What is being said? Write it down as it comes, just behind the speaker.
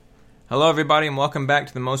Hello, everybody, and welcome back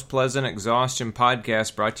to the Most Pleasant Exhaustion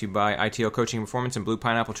podcast brought to you by ITL Coaching and Performance and Blue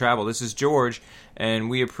Pineapple Travel. This is George, and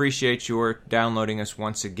we appreciate your downloading us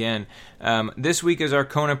once again. This week is our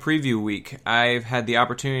Kona preview week. I've had the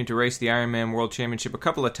opportunity to race the Ironman World Championship a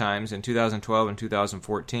couple of times in 2012 and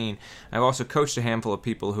 2014. I've also coached a handful of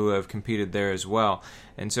people who have competed there as well.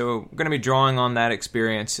 And so we're going to be drawing on that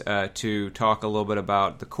experience to talk a little bit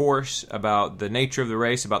about the course, about the nature of the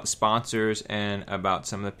race, about the sponsors, and about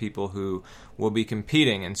some of the people who will be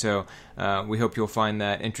competing. And so we hope you'll find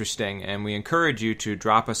that interesting. And we encourage you to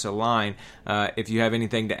drop us a line if you have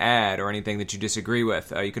anything to add or anything that you disagree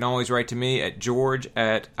with. You can always write to me at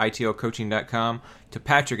george@itlcoaching.com, to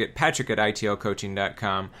Patrick at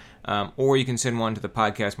patrick@itlcoaching.com, or you can send one to the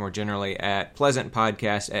podcast more generally at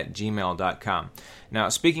pleasantpodcast@gmail.com. Now,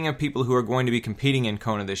 speaking of people who are going to be competing in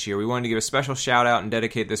Kona this year, we wanted to give a special shout out and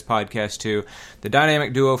dedicate this podcast to the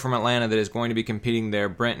dynamic duo from Atlanta that is going to be competing there,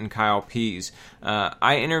 Brent and Kyle Pease.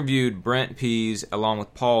 I interviewed Brent Pease along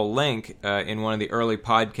with Paul Link in one of the early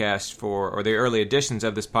podcasts or the early editions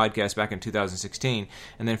of this podcast back in 2016,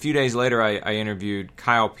 and then a few days later I interviewed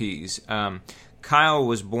Kyle Pease. Kyle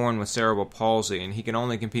was born with cerebral palsy, and he can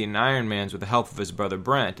only compete in Ironmans with the help of his brother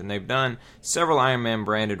Brent, and they've done several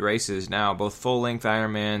Ironman-branded races now, both full-length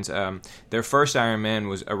Ironmans. Their first Ironman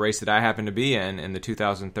was a race that I happened to be in the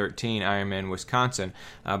 2013 Ironman Wisconsin,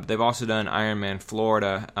 but they've also done Ironman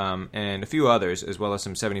Florida and a few others, as well as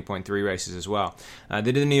some 70.3 races as well. They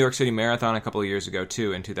did the New York City Marathon a couple of years ago,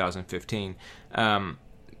 too, in 2015.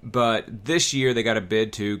 But this year they got a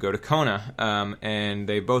bid to go to Kona, and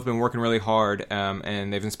they've both been working really hard,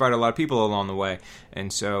 and they've inspired a lot of people along the way.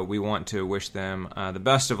 And so we want to wish them the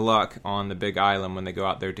best of luck on the Big Island when they go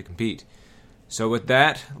out there to compete. So with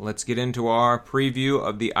that, let's get into our preview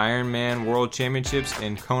of the Ironman World Championships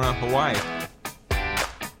in Kona, Hawaii.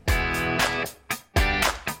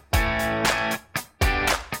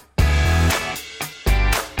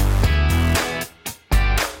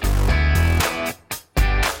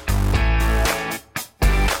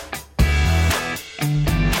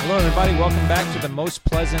 Welcome back to the Most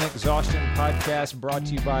Pleasant Exhaustion podcast brought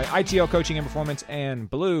to you by ITL Coaching and Performance and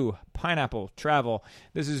Blue Pineapple Travel.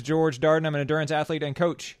 This is George Darden. I'm an endurance athlete and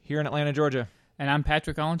coach here in Atlanta, Georgia. And I'm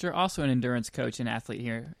Patrick Ollinger, also an endurance coach and athlete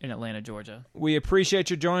here in Atlanta, Georgia. We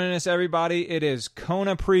appreciate you joining us, everybody. It is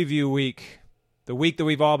Kona Preview Week. The week that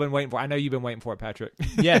we've all been waiting for. I know you've been waiting for it, Patrick.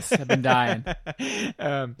 Yes, I've been dying.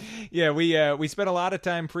 We spent a lot of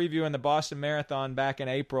time previewing the Boston Marathon back in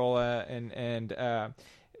April, and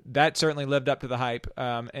that certainly lived up to the hype.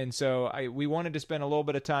 And so we wanted to spend a little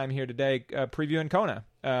bit of time here today previewing Kona,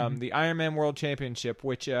 the Ironman World Championship,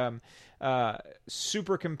 which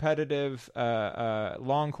super competitive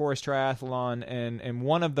long course triathlon and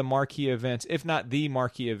one of the marquee events, if not the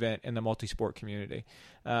marquee event in the multisport community,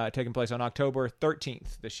 taking place on October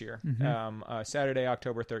 13th this year, Saturday,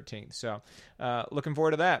 October 13th. So looking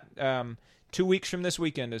forward to that. 2 weeks from this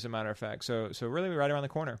weekend, as a matter of fact. So really right around the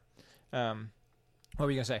corner. What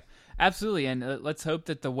were you going to say? Absolutely, and let's hope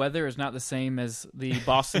that the weather is not the same as the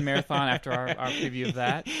Boston Marathon after our preview of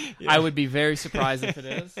that. Yeah. I would be very surprised if it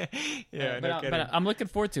is. But I'm looking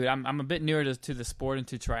forward to it. I'm a bit newer to the sport and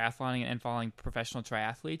to triathloning and following professional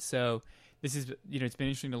triathletes, so this is, it's been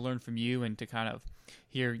interesting to learn from you and to kind of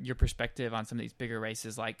hear your perspective on some of these bigger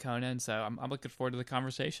races like Kona, and so I'm looking forward to the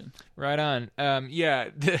conversation. Right on.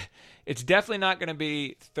 It's definitely not going to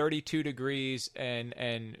be 32 degrees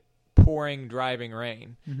and pouring driving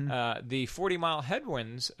rain. The 40-mile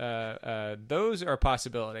headwinds, those are a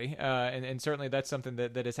possibility, and certainly that's something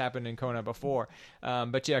that has happened in Kona before.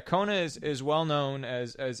 But yeah, Kona is well known,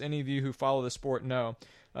 as any of you who follow the sport know.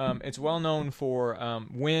 It's well known for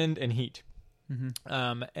wind and heat.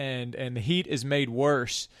 And the heat is made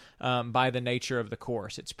worse by the nature of the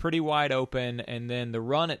course. It's pretty wide open, and then the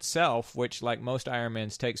run itself, which like most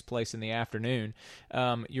Ironmans takes place in the afternoon,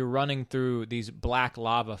 you're running through these black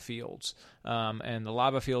lava fields, and the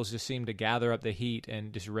lava fields just seem to gather up the heat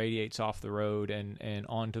and just radiates off the road and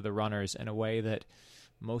onto the runners in a way that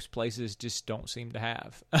most places just don't seem to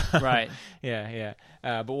have. Right. Yeah.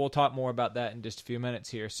 But we'll talk more about that in just a few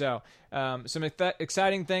minutes here. So some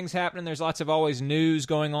exciting things happening. There's lots of always news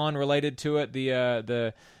going on related to it.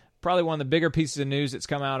 The probably one of the bigger pieces of news that's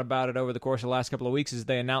come out about it over the course of the last couple of weeks is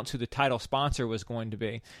they announced who the title sponsor was going to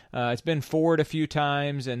be. It's been Ford a few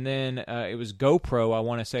times, and then it was GoPro, I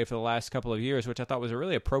want to say, for the last couple of years, which I thought was a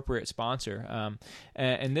really appropriate sponsor.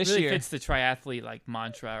 And this really year fits the triathlete like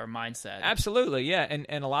mantra or mindset. Absolutely, yeah.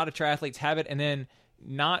 And a lot of triathletes have it, and then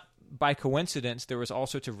not by coincidence, there was all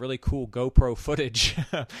sorts of really cool GoPro footage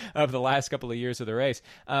of the last couple of years of the race.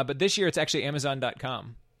 But this year, it's actually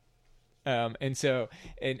Amazon.com. And so,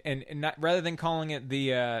 and not, rather than calling it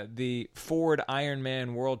the Ford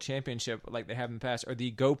Ironman World Championship like they have in the past, or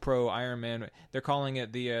the GoPro Ironman, they're calling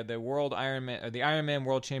it the World Ironman, or the Ironman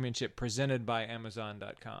World Championship presented by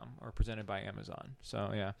Amazon.com, or presented by Amazon.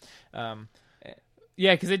 So yeah,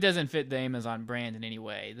 yeah, because it doesn't fit the Amazon brand in any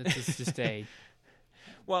way. This is just a.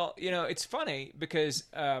 Well, it's funny because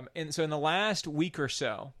in the last week or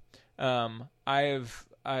so, I've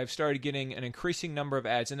started getting an increasing number of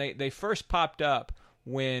ads, and they first popped up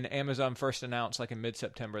when Amazon first announced, like in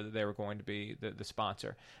mid-September, that they were going to be the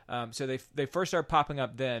sponsor. So they first started popping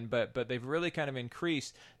up then, but they've really kind of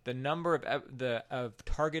increased the number of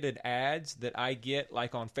targeted ads that I get,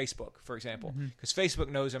 like on Facebook, for example, because Facebook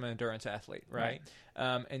knows I'm an endurance athlete, right?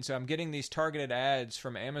 And so I'm getting these targeted ads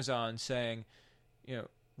from Amazon saying,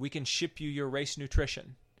 we can ship you your race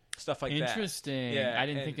nutrition. Stuff like that. Interesting. Yeah, I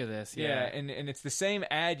didn't think of this. Yeah, and it's the same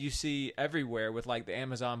ad you see everywhere with like the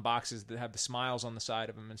Amazon boxes that have the smiles on the side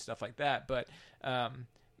of them and stuff like that. But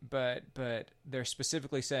they're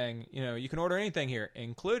specifically saying, you can order anything here,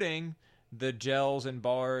 including the gels and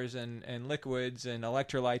bars and liquids and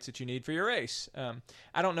electrolytes that you need for your race.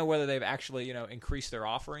 I don't know whether they've actually increased their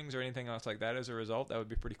offerings or anything else like that as a result. That would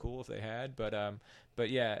be pretty cool if they had. But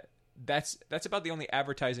yeah. That's about the only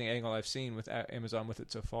advertising angle I've seen with Amazon with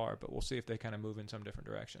it so far, but we'll see if they kind of move in some different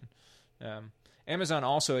direction. Amazon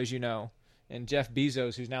also, as you know, and Jeff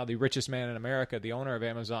Bezos, who's now the richest man in America, the owner of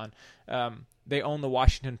Amazon, they own the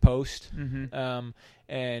Washington Post, and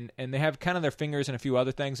they have kind of their fingers in a few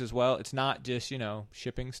other things as well. It's not just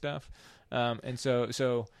shipping stuff, and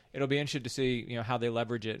so it'll be interesting to see how they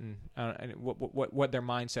leverage it and what their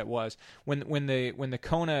mindset was when the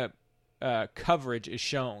Kona coverage is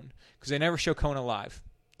shown, because they never show Kona live.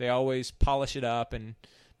 They always polish it up and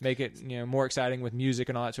make it more exciting with music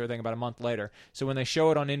and all that sort of thing about a month later. So when they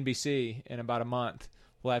show it on NBC in about a month,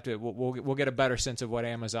 we'll get a better sense of what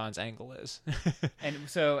Amazon's angle is. And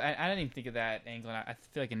so I didn't even think of that angle, and I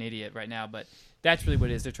feel like an idiot right now, but that's really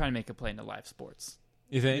what it is. They're trying to make a play into live sports.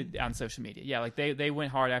 You think? On social media. Yeah, like they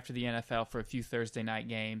went hard after the NFL for a few Thursday night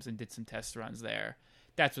games and did some test runs there.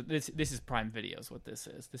 That's what this is. Prime Video is what this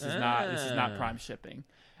is. This is not Prime shipping.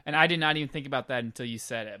 And I did not even think about that until you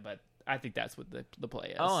said it, but I think that's what the play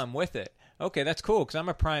is. Oh, I'm with it. Okay, that's cool, because I'm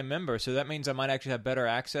a Prime member, so that means I might actually have better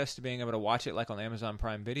access to being able to watch it like on Amazon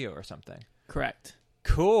Prime Video or something. Correct.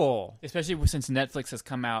 Cool. Especially since Netflix has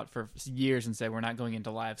come out for years and said we're not going into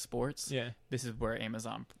live sports. Yeah. This is where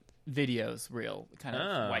Amazon Video's real kind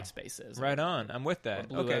of white space is. Right on. I'm with that.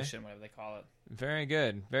 Blue Ocean, whatever they call it. Very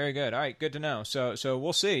good. Very good. All right, good to know. So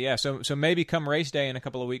we'll see. Yeah, so maybe come race day in a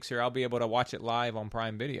couple of weeks here, I'll be able to watch it live on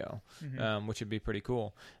Prime Video, which would be pretty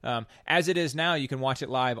cool. As it is now, you can watch it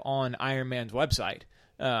live on Ironman's website.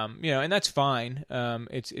 And that's fine.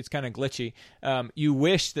 It's kind of glitchy. You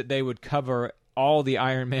wish that they would cover all the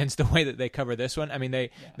Ironmans the way that they cover this one. I mean,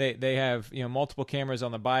 they have multiple cameras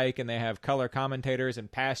on the bike, and they have color commentators and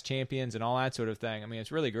past champions and all that sort of thing. I mean,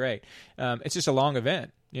 it's really great. It's just a long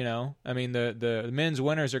event. I mean, the men's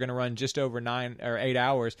winners are going to run just over 9 or 8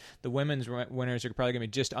 hours. The women's winners are probably going to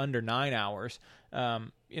be just under 9 hours.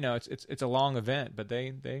 It's a long event, but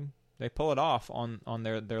they pull it off on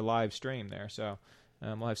their live stream there. So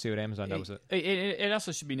we'll have to see what Amazon does with it. It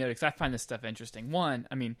also should be noted, because I find this stuff interesting. One,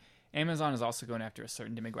 I mean, Amazon is also going after a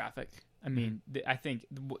certain demographic. I mean, I think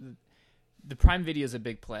the Prime Video is a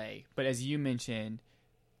big play, but as you mentioned,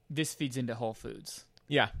 this feeds into Whole Foods.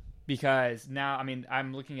 Yeah. Because now, I mean,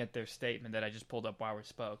 I'm looking at their statement that I just pulled up while we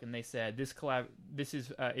spoke, and they said this is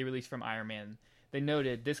a release from Ironman. They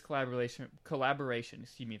noted this collaboration,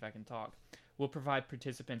 excuse me if I can talk, will provide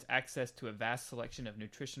participants access to a vast selection of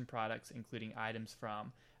nutrition products, including items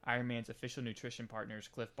from Ironman's official nutrition partners,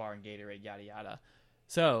 Cliff Bar and Gatorade, yada yada.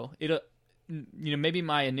 So it'll, maybe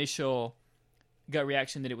my initial gut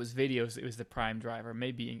reaction that it was videos, it was the Prime driver.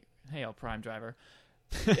 Maybe, hail Prime driver.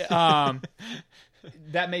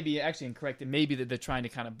 That may be actually incorrect. It may be that they're trying to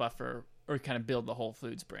kind of buffer or kind of build the Whole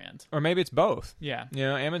Foods brand. Or maybe it's both. Yeah.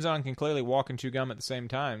 Amazon can clearly walk and chew gum at the same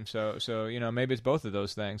time. So maybe it's both of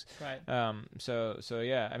those things. Right. So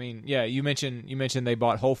yeah, I mean, yeah, you mentioned they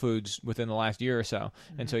bought Whole Foods within the last year or so.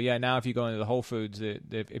 Mm-hmm. And so yeah, now if you go into the Whole Foods,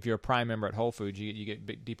 if you're a Prime member at Whole Foods, you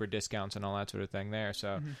get deeper discounts and all that sort of thing there.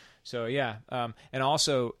 So so yeah. And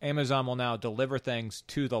also Amazon will now deliver things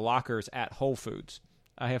to the lockers at Whole Foods.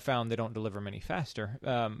 I have found they don't deliver them any faster,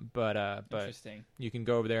 but you can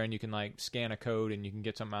go over there and you can like scan a code and you can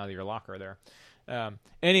get something out of your locker there.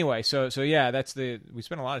 Anyway, so yeah, we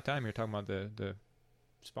spent a lot of time here talking about the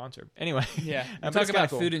sponsor. Anyway, yeah, we talk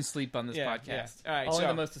about food and sleep on this podcast. Yeah. All right, only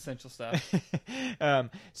the most essential stuff.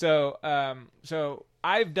 So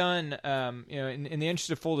I've done, in the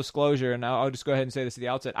interest of full disclosure, and I'll just go ahead and say this at the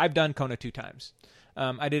outset, I've done Kona 2 times.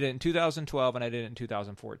 I did it in 2012 and I did it in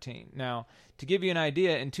 2014. Now, to give you an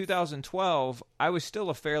idea, in 2012, I was still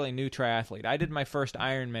a fairly new triathlete. I did my first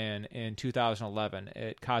Ironman in 2011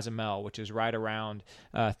 at Cozumel, which is right around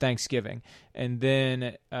Thanksgiving. And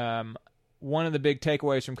then one of the big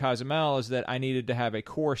takeaways from Cozumel is that I needed to have a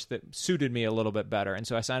course that suited me a little bit better. And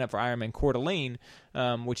so I signed up for Ironman Coeur d'Alene,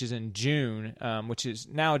 which is in June, which is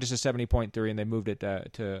now just a 70.3, and they moved it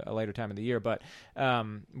to a later time of the year. But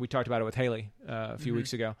we talked about it with Haley a few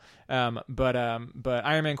weeks ago. But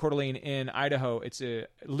Ironman Coeur d'Alene in Idaho, it's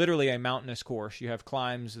literally a mountainous course. You have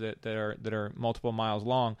climbs that are multiple miles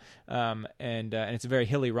long, and it's a very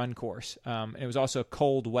hilly run course. And it was also a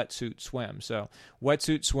cold wetsuit swim. So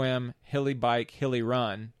wetsuit swim, hilly bike, hilly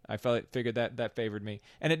run. I figured that favored me,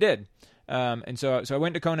 and it did. And so I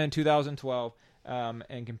went to Kona in 2012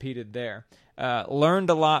 and competed there. Learned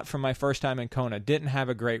a lot from my first time in Kona. Didn't have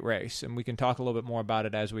a great race, and we can talk a little bit more about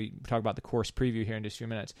it as we talk about the course preview here in just a few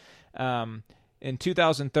minutes. In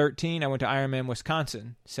 2013, I went to Ironman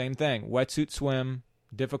Wisconsin. Same thing, wetsuit swim,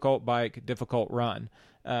 difficult bike, difficult run.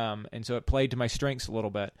 And so it played to my strengths a little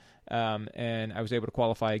bit. And I was able to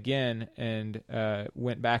qualify again and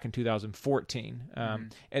went back in 2014.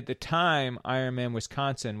 At the time, Ironman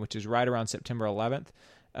Wisconsin, which is right around September 11th,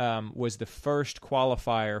 was the first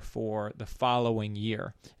qualifier for the following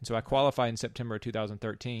year. And so I qualified in September of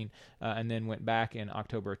 2013 and then went back in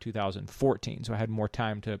October of 2014. So I had more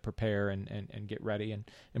time to prepare and get ready and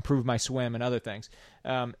improve my swim and other things.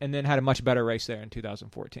 And then had a much better race there in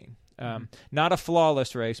 2014. Not a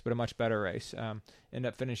flawless race, but a much better race. Ended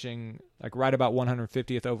up finishing like right about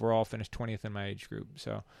 150th overall, finished 20th in my age group.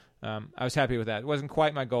 So I was happy with that. It wasn't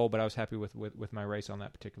quite my goal, but I was happy with my race on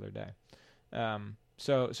that particular day.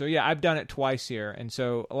 So yeah, I've done it twice here. And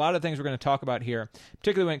so a lot of things we're going to talk about here,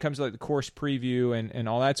 particularly when it comes to like the course preview and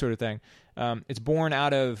all that sort of thing, it's born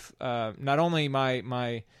out of not only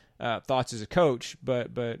my thoughts as a coach,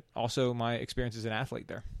 but also my experience as an athlete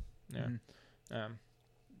there. Yeah.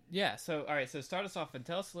 Yeah, so all right, so start us off and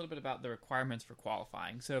tell us a little bit about the requirements for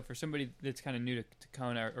qualifying. So for somebody that's kind of new to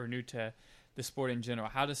Kona or new to the sport in general,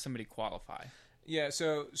 how does somebody qualify? Yeah,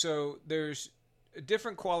 so there's a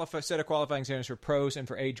different set of qualifying standards for pros and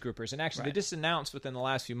for age groupers. And actually, They just announced within the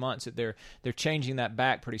last few months that they're changing that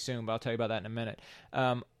back pretty soon, but I'll tell you about that in a minute.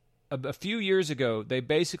 A few years ago, they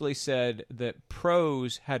basically said that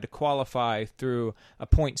pros had to qualify through a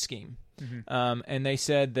point scheme. And they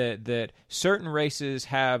said that certain races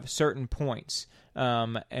have certain points.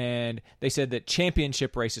 And they said that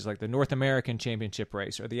championship races like the North American Championship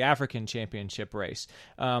race or the African Championship race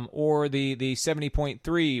or the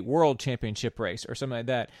 70.3 World Championship race or something like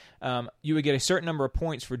that, you would get a certain number of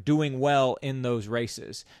points for doing well in those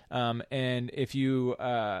races. And if you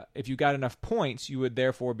got enough points, you would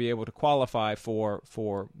therefore be able to qualify for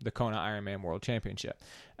the Kona Ironman World Championship.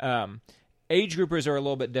 Age groupers are a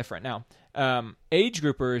little bit different. Now, age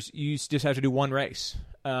groupers, you just have to do one race.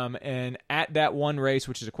 And at that one race,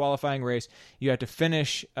 which is a qualifying race, you have to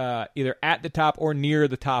finish either at the top or near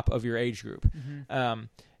the top of your age group.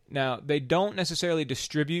 Now, they don't necessarily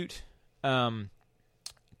distribute Kona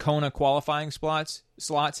qualifying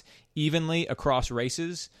slots evenly across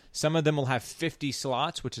races. Some of them will have 50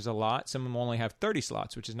 slots, which is a lot. Some of them only have 30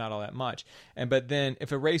 slots, which is not all that much. But then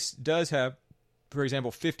if a race does have, for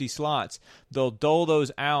example, 50 slots, they'll dole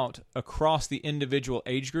those out across the individual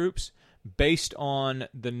age groups based on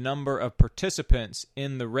the number of participants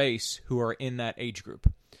in the race who are in that age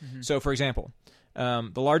group. So, for example,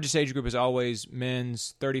 the largest age group is always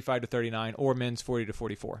men's 35 to 39 or men's 40 to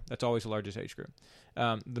 44. That's always the largest age group.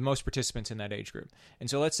 The most participants in that age group. And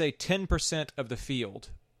so let's say 10% of the field,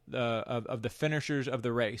 of the finishers of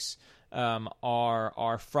the race,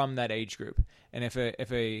 are from that age group. And if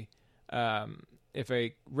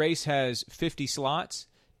a race has 50 slots,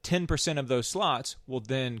 10% of those slots will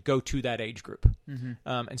then go to that age group.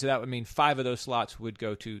 And so that would mean 5 of those slots would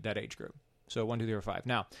go to that age group. So 1, 2, 3, or 5.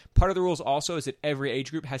 Now, part of the rules also is that every age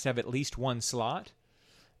group has to have at least one slot.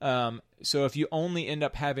 So if you only end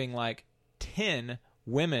up having like 10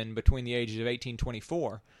 women between the ages of 18 and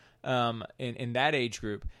 24 in that age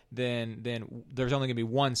group, then there's only going to be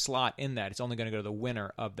one slot in that. It's only going to go to the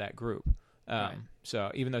winner of that group. Right.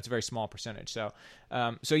 So even though it's a very small percentage. So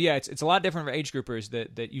yeah, it's a lot different for age groupers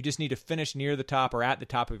that you just need to finish near the top or at the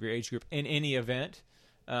top of your age group in any event.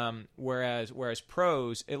 Whereas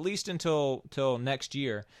pros, at least until next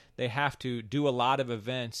year, they have to do a lot of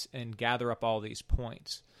events and gather up all these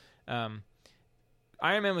points.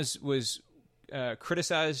 Ironman was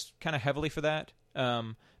criticized kind of heavily for that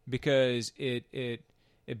because it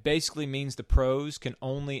it basically means the pros can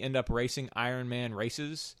only end up racing Ironman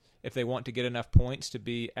races if they want to get enough points to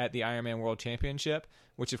be at the Ironman World Championship,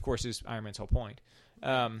 which of course is Ironman's whole point.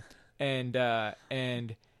 And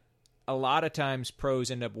a lot of times pros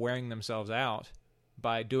end up wearing themselves out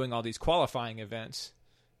by doing all these qualifying events,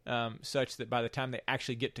 such that by the time they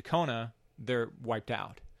actually get to Kona, they're wiped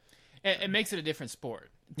out. It makes it a different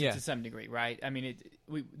sport to some degree, right? I mean,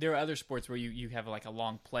 there are other sports where you have like a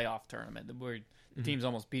long playoff tournament where the teams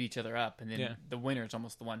almost beat each other up, and then the winner is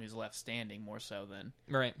almost the one who's left standing more so than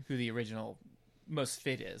who the original most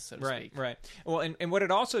fit is, so to speak. Right. Well, and what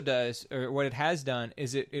it also does, or what it has done,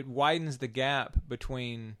 is it widens the gap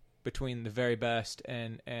between the very best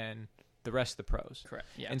and the rest of the pros. Correct.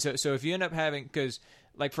 Yeah. And so if you end up having, because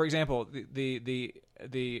like for example, the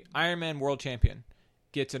Ironman World Champion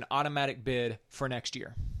gets an automatic bid for next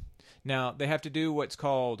year. Now they have to do what's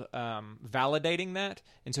called validating that,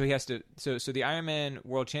 and so he has to. So the Ironman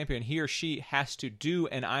World Champion, he or she has to do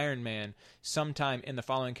an Ironman sometime in the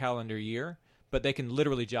following calendar year. But they can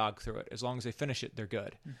literally jog through it. As long as they finish it, they're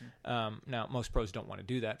good. Now, most pros don't want to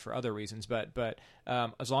do that for other reasons, but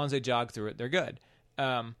as long as they jog through it, they're good.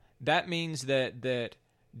 That means that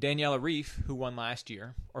Daniela Reef, who won last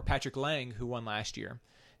year, or Patrick Lang, who won last year,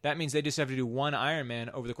 that means they just have to do one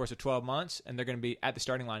Ironman over the course of 12 months, and they're going to be at the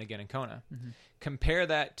starting line again in Kona. Compare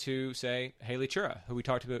that to, say, Haley Chura, who we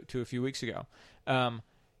talked about a few weeks ago.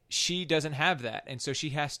 She doesn't have that, and so she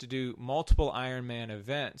has to do multiple Ironman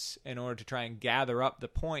events in order to try and gather up the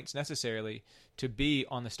points necessarily to be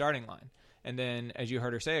on the starting line. And then, as you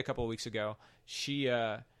heard her say a couple of weeks ago, she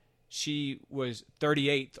was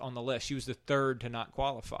 38th on the list. She was the third to not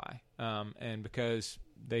qualify, and because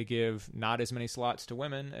they give not as many slots to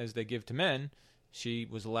women as they give to men, she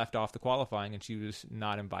was left off the qualifying, and she was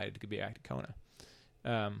not invited to be at Kona.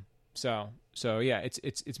 So yeah,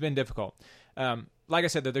 it's been difficult. Like I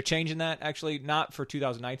said, they're changing that, actually, not for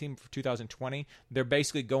 2019, but for 2020. They're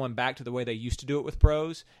basically going back to the way they used to do it with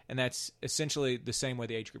pros, and that's essentially the same way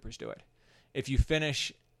the age groupers do it. If you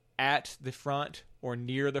finish at the front or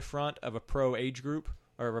near the front of a pro age group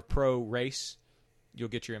or of a pro race, you'll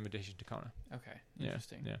get your invitation to Kona. Okay,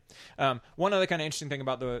 interesting. Yeah. One other kind of interesting thing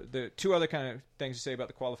about the two other kind of things to say about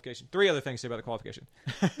the qualification. Three other things to say about the qualification.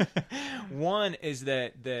 One is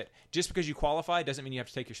that just because you qualify doesn't mean you have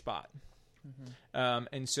to take your spot.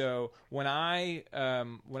 And so when I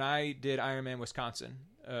did Ironman Wisconsin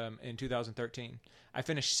in 2013, I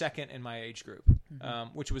finished second in my age group,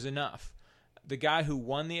 which was enough. The guy who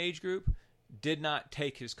won the age group did not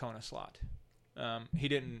take his Kona slot. He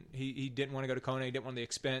didn't want to go to Kona. He didn't want the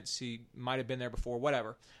expense. He might have been there before,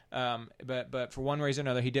 whatever. But for one reason or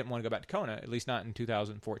another, he didn't want to go back to Kona, at least not in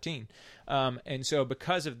 2014. And so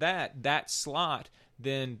because of that slot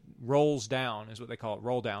then rolls down, is what they call it,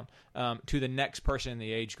 roll down, to the next person in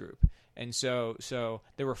the age group. And so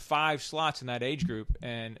there were 5 slots in that age group,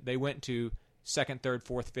 and they went to 2nd, 3rd,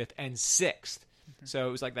 4th, 5th, and 6th. So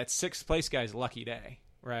it was like that 6th place guy's lucky day,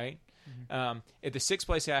 right? If the 6th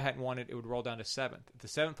place guy hadn't won it, it would roll down to 7th. If the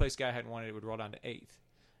 7th place guy hadn't won it, it would roll down to 8th.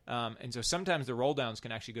 And so sometimes the roll downs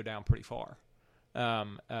can actually go down pretty far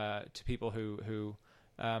to people who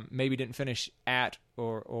maybe didn't finish at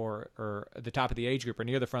or the top of the age group or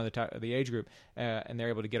near the front of the top of the age group, and they're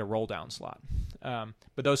able to get a roll down slot.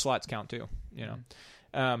 But those slots count too, you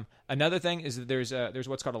know. Another thing is that there's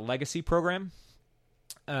what's called a legacy program.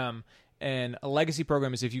 And a legacy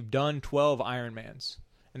program is if you've done 12 Ironmans.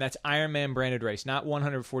 And that's Ironman branded race, not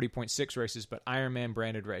 140.6 races, but Ironman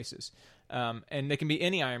branded races. And they can be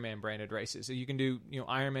any Ironman branded races. So you can do,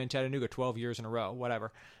 Ironman Chattanooga 12 years in a row,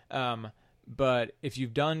 whatever. But if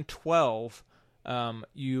you've done 12,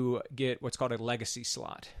 you get what's called a legacy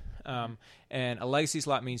slot. And a legacy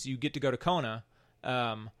slot means you get to go to Kona,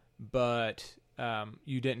 but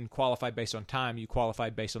you didn't qualify based on time. You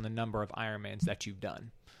qualified based on the number of Ironmans that you've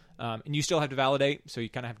done. And you still have to validate, so you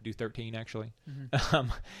kind of have to do 13 actually.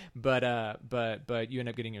 But you end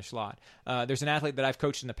up getting your slot. There's an athlete that I've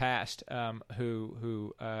coached in the past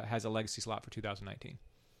who has a legacy slot for 2019,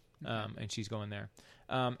 and she's going there.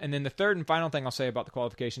 And then the third and final thing I'll say about the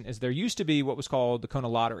qualification is there used to be what was called the Kona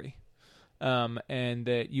Lottery, and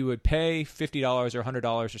that you would pay $50 or $100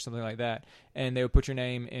 or something like that, and they would put your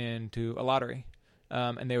name into a lottery,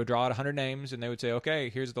 and they would draw out 100 names, and they would say,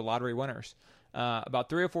 okay, here's the lottery winners. About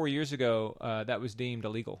 3 or 4 years ago, that was deemed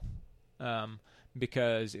illegal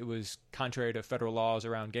because it was contrary to federal laws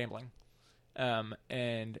around gambling.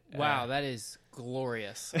 And wow, that is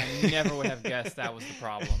glorious. I never would have guessed that was the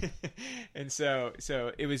problem. And so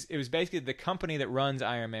it was basically the company that runs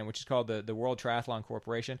Ironman, which is called the World Triathlon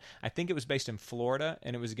Corporation. I think it was based in Florida,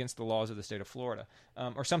 and it was against the laws of the state of Florida,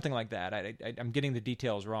 or something like that. I'm getting the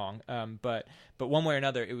details wrong, but one way or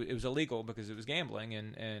another, it was illegal because it was gambling,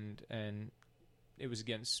 and it was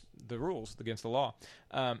against the rules, against the law.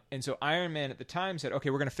 And so Ironman at the time said,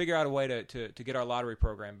 okay, we're going to figure out a way to get our lottery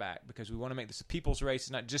program back, because we want to make this a people's race.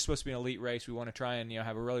 It's not just supposed to be an elite race. We want to try and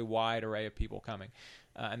have a really wide array of people coming.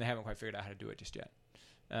 And they haven't quite figured out how to do it just yet.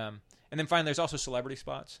 And then finally, there's also celebrity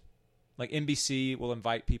spots. Like NBC will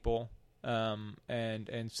invite people,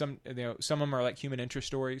 and some some of them are like human interest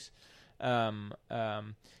stories.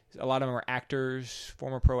 A lot of them are actors,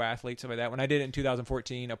 former pro athletes, stuff like that. When I did it in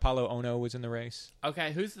 2014, Apollo Ono was in the race.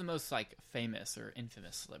 Okay, who's the most like famous or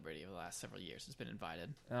infamous celebrity of the last several years that's been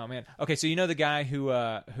invited? Oh man. Okay, so you know the guy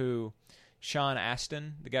who Sean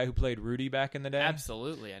Astin, the guy who played Rudy back in the day?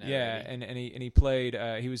 Absolutely, I know. Yeah, and he played.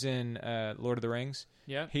 He was in Lord of the Rings.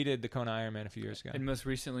 Yeah, he did the Kona Ironman a few years ago. And most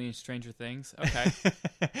recently in Stranger Things. Okay,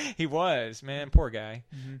 he was, man, poor guy.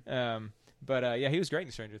 Mm-hmm. But yeah, he was great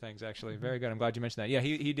in Stranger Things, actually. Very good. I'm glad you mentioned that. Yeah,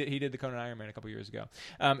 he did the Conan Ironman a couple years ago.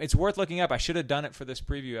 It's worth looking up. I should have done it for this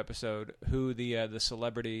preview episode, who the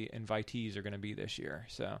celebrity invitees are going to be this year.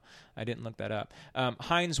 So I didn't look that up.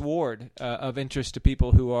 Hines Ward, of interest to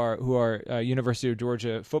people who are University of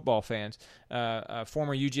Georgia football fans.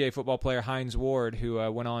 Former UGA football player Hines Ward, who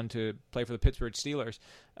went on to play for the Pittsburgh Steelers.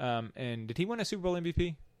 And did he win a Super Bowl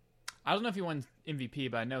MVP? I don't know if he won MVP,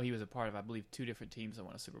 but I know he was a part of, I believe, 2 different teams that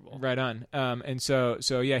won a Super Bowl. Right on. And so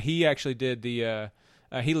yeah, he actually did the.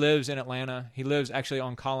 He lives in Atlanta. He lives actually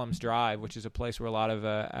on Columns Drive, which is a place where a lot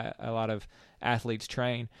of athletes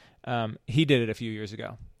train. He did it a few years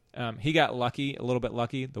ago. He got lucky, a little bit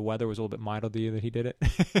lucky. The weather was a little bit mild the year that he did it.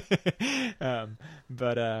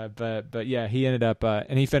 But yeah, he ended up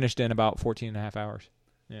and he finished in about 14 and a half hours.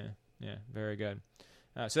 Yeah, very good.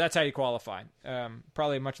 So that's how you qualify.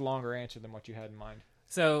 Probably a much longer answer than what you had in mind.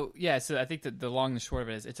 So yeah, so I think that the long and the short of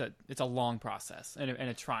it is it's a long process and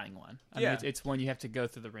a trying one. I mean, it's one you have to go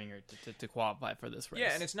through the ringer to qualify for this race.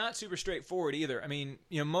 Yeah, and it's not super straightforward either. I mean,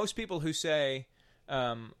 most people who say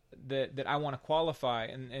that I want to qualify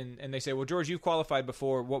and they say, well, George, you've qualified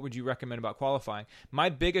before. What would you recommend about qualifying? My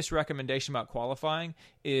biggest recommendation about qualifying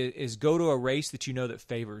is go to a race that you know that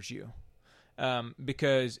favors you.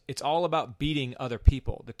 Because it's all about beating other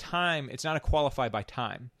people. The time, it's not a qualify by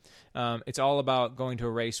time. It's all about going to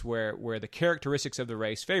a race where the characteristics of the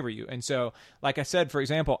race favor you. And so, like I said, for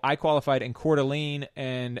example, I qualified in Coeur d'Alene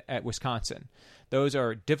and at Wisconsin. Those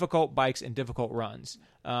are difficult bikes and difficult runs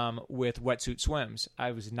with wetsuit swims.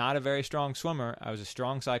 I was not a very strong swimmer. I was a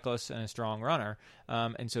strong cyclist and a strong runner.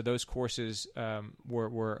 And so those courses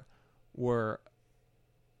were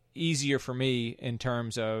easier for me in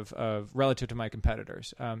terms of relative to my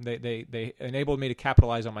competitors. They enabled me to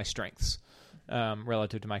capitalize on my strengths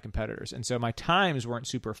relative to my competitors. And so my times weren't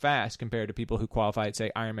super fast compared to people who qualified at,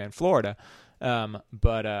 say, Ironman Florida.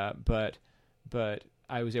 But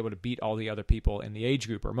I was able to beat all the other people in the age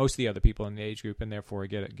group, or most of the other people in the age group, and therefore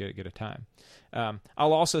get a time.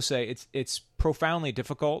 I'll also say it's profoundly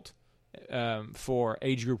difficult for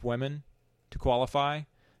age group women to qualify.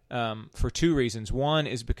 For 2 reasons. One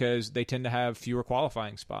is because they tend to have fewer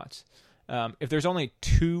qualifying spots. If there's only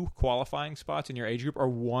 2 qualifying spots in your age group or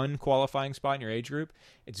 1 qualifying spot in your age group,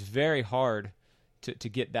 it's very hard to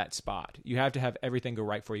get that spot. You have to have everything go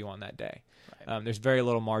right for you on that day. Right. There's very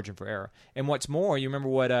little margin for error. And what's more, you remember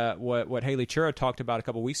what Haley Chura talked about a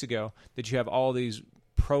couple weeks ago, that you have all these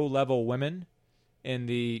pro-level women in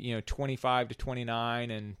the 25 to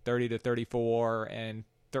 29 and 30 to 34 and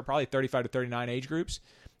probably 35 to 39 age groups,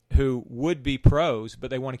 who would be pros, but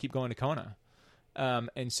they want to keep going to Kona.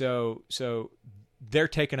 And so they're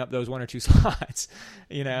taking up those 1 or 2 slots,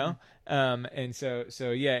 Mm-hmm. And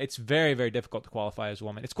so yeah, it's very, very difficult to qualify as a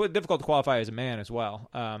woman. It's quite difficult to qualify as a man as well.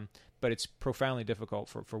 But it's profoundly difficult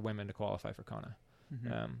for women to qualify for Kona.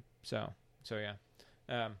 Mm-hmm. So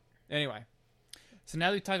yeah. Anyway. So now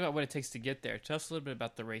that we talked about what it takes to get there, tell us a little bit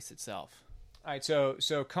about the race itself. All right. So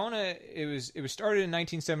Kona, it was started in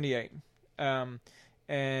 1978.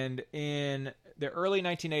 And in the early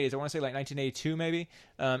 1980s, I want to say like 1982 maybe,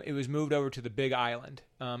 it was moved over to the Big Island.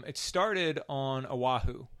 It started on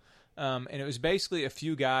Oahu. And it was basically a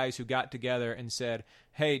few guys who got together and said,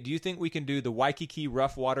 hey, do you think we can do the Waikiki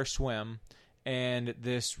Rough Water Swim and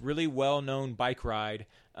this really well-known bike ride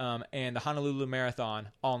and the Honolulu Marathon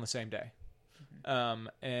all on the same day? Mm-hmm.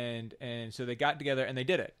 And so they got together and they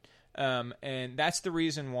did it. And that's the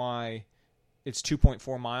reason why it's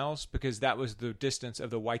 2.4 miles because that was the distance of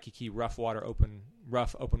the Waikiki rough open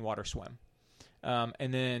water swim.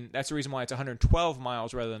 And then that's the reason why it's 112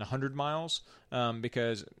 miles rather than 100 miles,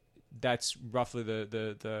 because that's roughly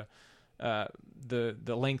the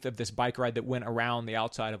length of this bike ride that went around the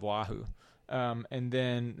outside of Oahu. And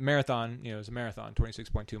then marathon, is a marathon,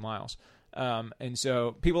 26.2 miles. And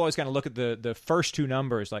so people always kind of look at the first two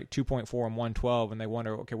numbers, like 2.4 and 112, and they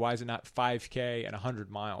wonder, okay, why is it not 5K and 100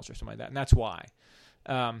 miles or something like that? And that's why.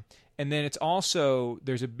 And then it's also,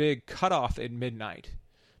 there's a big cutoff at midnight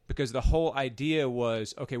because the whole idea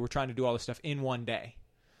was, okay, we're trying to do all this stuff in one day.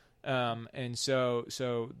 And so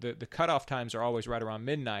the cutoff times are always right around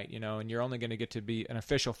midnight, and you're only going to get to be an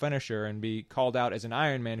official finisher and be called out as an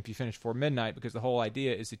Ironman if you finish before midnight, because the whole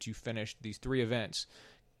idea is that you finish these three events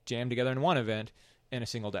jammed together in one event in a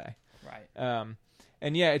single day. Right.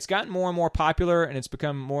 And yeah, it's gotten more and more popular, and it's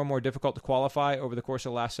become more and more difficult to qualify over the course of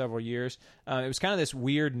the last several years. It was kind of this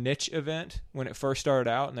weird niche event when it first started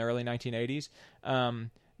out in the early 1980s.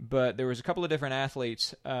 But there was a couple of different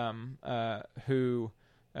athletes who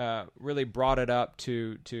really brought it up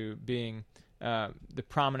to being the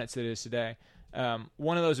prominence that it is today.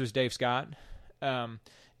 One of those was Dave Scott.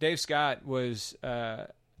 Dave Scott was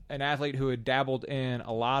an athlete who had dabbled in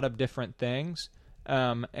a lot of different things,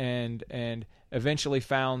 and eventually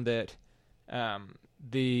found that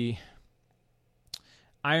the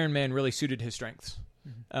Ironman really suited his strengths.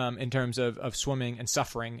 In terms of swimming and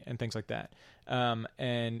suffering and things like that.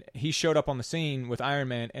 And he showed up on the scene with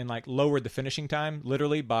Ironman and lowered the finishing time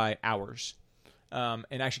literally by hours, and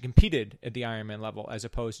actually competed at the Ironman level as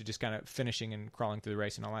opposed to just kind of finishing and crawling through the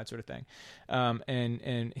race and all that sort of thing.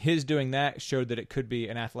 And his doing that showed that it could be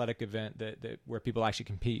an athletic event that where people actually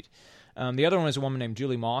compete. The other one was a woman named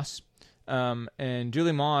Julie Moss. And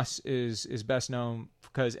Julie Moss is best known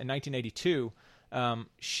because in 1982,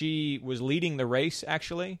 she was leading the race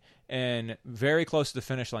actually, and very close to the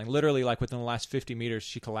finish line, literally within the last 50 meters,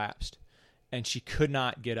 she collapsed and she could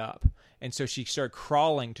not get up. And so she started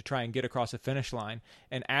crawling to try and get across the finish line.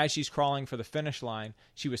 And as she's crawling for the finish line,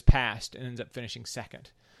 she was passed and ends up finishing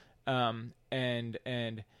second. And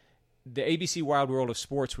the ABC Wild World of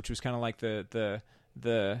Sports, which was kind of like the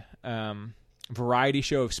variety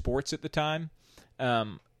show of sports at the time,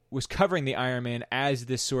 was covering the Ironman as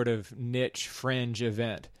this sort of niche fringe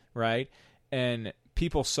event, right? And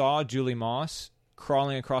people saw Julie Moss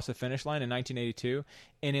crawling across the finish line in 1982,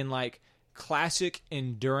 and in classic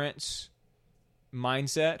endurance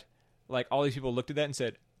mindset, all these people looked at that and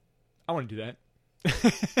said, I want to do that.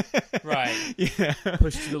 Right. Yeah.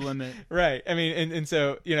 Push to the limit. Right. I mean, and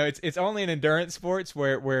so, it's only in endurance sports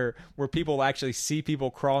where people actually see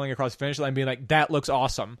people crawling across the finish line being like, that looks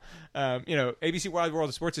awesome. ABC Wild World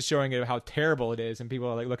of Sports is showing it how terrible it is, and people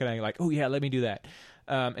are looking at it like, oh yeah, let me do that.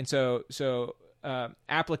 And so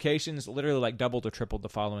applications literally doubled or tripled the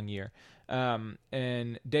following year.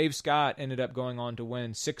 And Dave Scott ended up going on to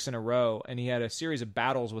win 6 in a row, and he had a series of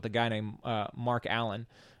battles with a guy named Mark Allen.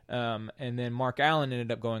 And then Mark Allen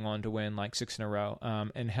ended up going on to win 6 in a row,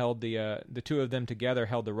 and held the two of them together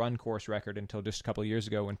held the run course record until just a couple of years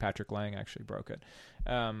ago when Patrick Lang actually broke it.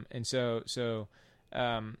 And so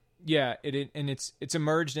it's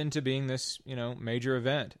emerged into being this major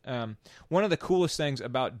event. One of the coolest things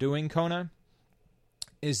about doing Kona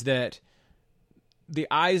is that the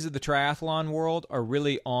eyes of the triathlon world are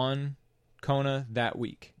really on Kona that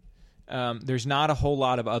week. There's not a whole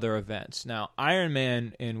lot of other events. Now,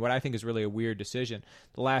 Ironman, in what I think is really a weird decision,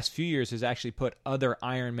 the last few years has actually put other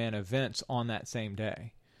Ironman events on that same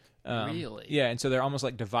day. Really? Yeah, and so they're almost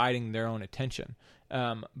dividing their own attention.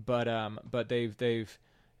 But they've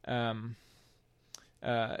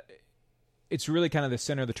it's really kind of the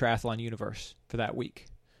center of the triathlon universe for that week.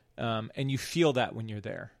 And you feel that when you're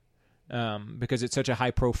there, because it's such a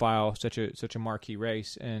high profile, such a marquee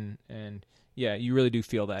race, and yeah, you really do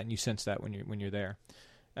feel that, and you sense that when you're there.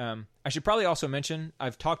 I should probably also mention,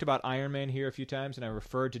 I've talked about Ironman here a few times, and I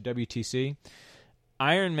referred to WTC.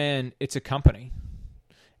 Ironman, it's a company.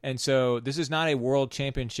 And so this is not a world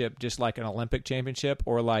championship just like an Olympic championship,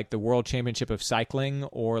 or like the world championship of cycling,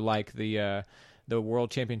 or like the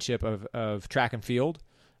world championship of track and field,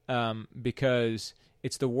 because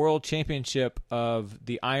it's the world championship of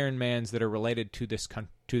the Ironmans that are related to this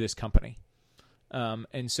company.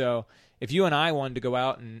 And so if you and I wanted to go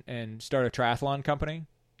out and start a triathlon company,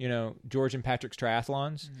 George and Patrick's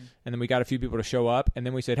Triathlons, and then we got a few people to show up, and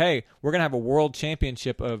then we said, hey, we're going to have a world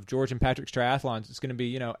championship of George and Patrick's Triathlons. It's going to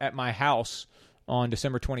be, at my house on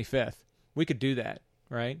December 25th. We could do that,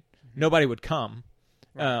 right? Mm-hmm. Nobody would come,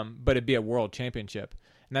 right. But it'd be a world championship.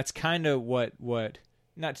 And that's kind of what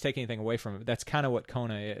not to take anything away from it, that's kind of what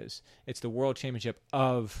Kona is. It's the world championship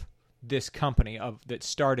of this company that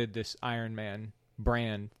started this Ironman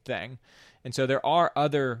brand thing. And so there are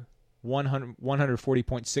other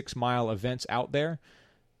 140.6 mile events out there.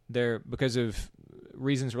 They're, because of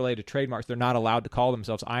reasons related to trademarks, they're not allowed to call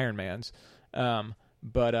themselves Ironmans.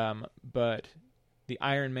 But the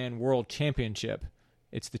Ironman World Championship,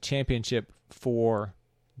 it's the championship for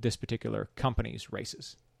this particular company's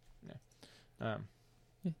races. Yeah.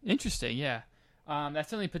 Interesting, yeah. That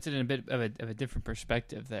certainly puts it in a bit of a different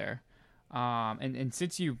perspective there. And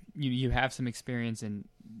since you have some experience in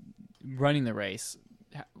running the race,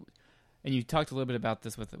 and you talked a little bit about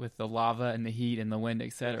this with the lava and the heat and the wind,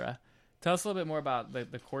 etc. Tell us a little bit more about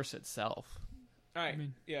the course itself. All right.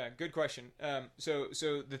 Yeah, good question. So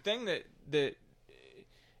the thing that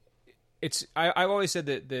it's I've always said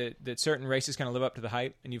that certain races kind of live up to the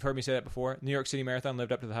hype, and you've heard me say that before. New York City Marathon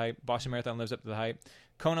lived up to the hype. Boston Marathon lives up to the hype.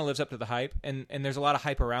 Kona lives up to the hype, and there's a lot of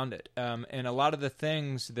hype around it. And a lot of the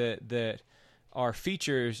things that are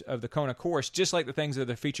features of the Kona course, just like the things that are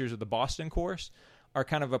the features of the Boston course, are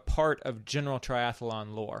kind of a part of general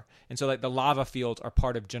triathlon lore. And so like the lava fields are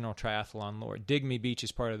part of general triathlon lore. Digby Beach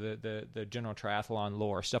is part of the general triathlon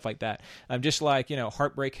lore, stuff like that. Just like,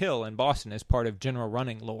 Heartbreak Hill in Boston is part of general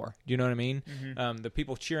running lore. Do you know what I mean? Mm-hmm. The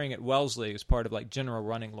people cheering at Wellesley is part of like general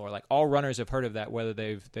running lore. Like all runners have heard of that, whether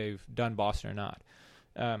they've done Boston or not.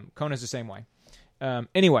 Kona's the same way.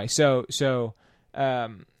 Anyway, so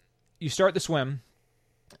you start the swim.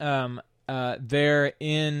 They're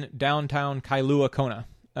in downtown Kailua, Kona,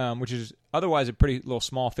 which is otherwise a pretty little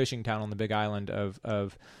small fishing town on the Big Island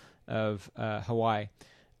of Hawaii.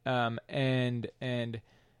 It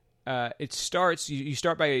starts. You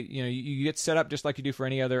start by you get set up just like you do for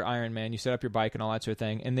any other Ironman. You set up your bike and all that sort of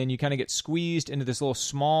thing, and then you kind of get squeezed into this little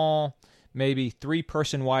small, maybe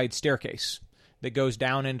 3-person wide staircase that goes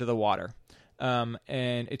down into the water. And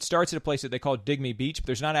it starts at a place that they call Digby Beach, but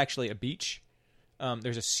there's not actually a beach.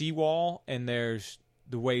 There's a seawall, and there's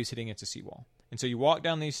the waves hitting against the seawall. And so you walk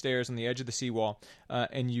down these stairs on the edge of the seawall,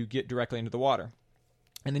 and you get directly into the water.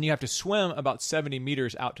 And then you have to swim about 70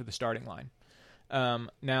 meters out to the starting line.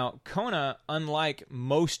 Now, Kona, unlike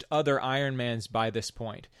most other Ironmans by this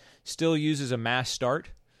point, still uses a mass start,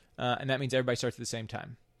 and that means everybody starts at the same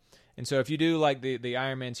time. And so if you do like the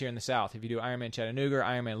Ironmans here in the South, if you do Ironman Chattanooga,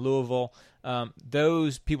 Ironman Louisville,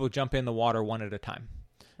 those people jump in the water one at a time.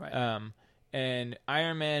 Right. And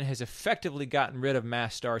Ironman has effectively gotten rid of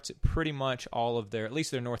mass starts at pretty much all of at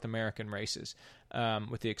least their North American races,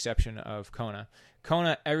 with the exception of Kona.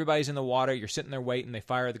 Kona, everybody's in the water, you're sitting there waiting, they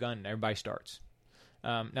fire the gun, and everybody starts.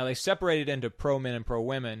 Now, they separated into pro men and pro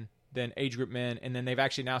women, then age group men, and then they've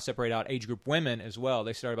actually now separated out age group women as well.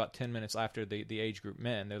 They start about 10 minutes after the age group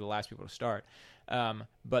men. They're the last people to start.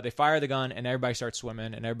 But they fire the gun, and everybody starts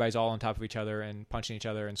swimming, and everybody's all on top of each other and punching each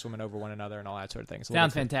other and swimming over one another and all that sort of thing.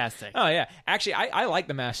 Sounds fantastic. Oh, yeah. Actually, I like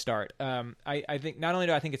the mass start. I think not only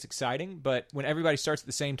do I think it's exciting, but when everybody starts at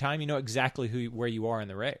the same time, you know exactly where you are in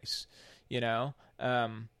the race. When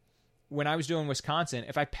I was doing Wisconsin,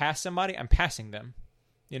 if I pass somebody, I'm passing them.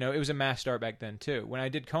 It was a mass start back then, too. When I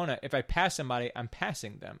did Kona, if I pass somebody, I'm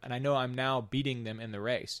passing them. And I know I'm now beating them in the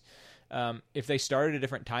race. If they started a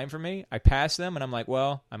different time for me, I pass them, and I'm like,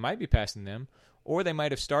 well, I might be passing them. Or they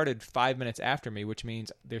might have started 5 minutes after me, which means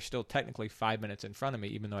they're still technically 5 minutes in front of me,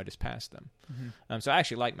 even though I just passed them. Mm-hmm. So I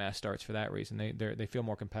actually like mass starts for that reason. They feel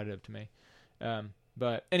more competitive to me.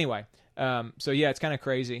 But anyway, so yeah, it's kind of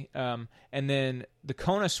crazy. And then the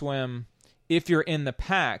Kona swim, if you're in the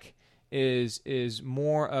pack, is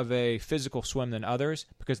more of a physical swim than others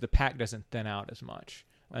because the pack doesn't thin out as much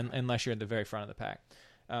unless you're at the very front of the pack.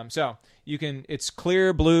 So it's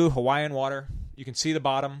clear blue Hawaiian water. You can see the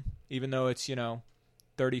bottom, even though it's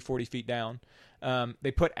 30, 40 feet down.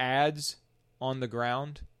 They put ads on the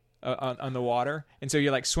ground. On the water, and so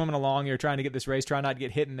you're like swimming along, you're trying to get this race, trying not to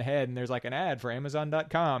get hit in the head, and there's like an ad for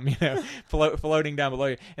Amazon.com, floating down below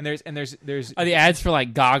you, and there's are the ads for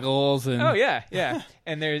like goggles and oh yeah,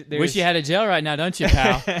 and there's wish you had a gel right now, don't you,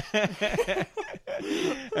 pal?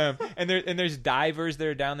 And there's divers that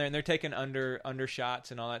are down there, and they're taking under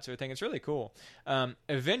shots and all that sort of thing. It's really cool.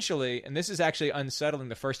 Eventually, and this is actually unsettling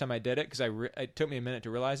the first time I did it because it took me a minute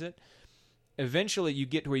to realize it. Eventually, you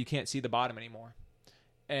get to where you can't see the bottom anymore.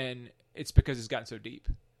 And it's because it's gotten so deep.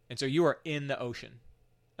 And so you are in the ocean.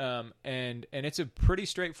 And it's a pretty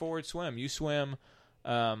straightforward swim. You swim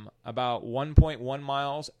about 1.1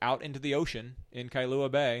 miles out into the ocean in Kailua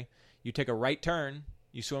Bay. You take a right turn.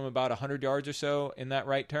 You swim about 100 yards or so in that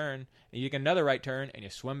right turn. And you take another right turn, and you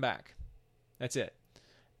swim back. That's it.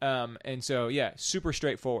 And so, yeah, super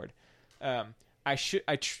straightforward. I should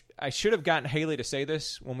have gotten Haley to say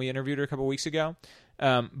this when we interviewed her a couple weeks ago,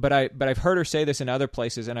 but I've heard her say this in other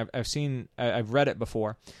places, and I've read it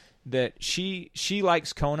before, that she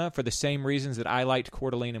likes Kona for the same reasons that I liked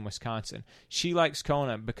Coeur d'Alene in Wisconsin. She likes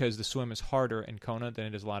Kona because the swim is harder in Kona than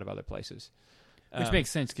it is a lot of other places. Which makes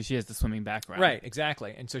sense because she has the swimming background. Right,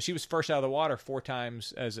 exactly. And so she was first out of the water 4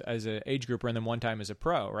 times as an age grouper and then 1 time as a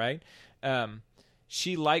pro, right?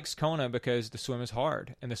 She likes Kona because the swim is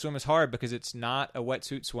hard. And the swim is hard because it's not a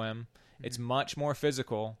wetsuit swim. Mm-hmm. It's much more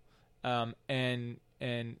physical. And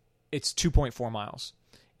it's 2.4 miles.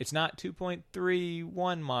 It's not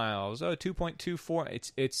 2.31 miles. 2.24.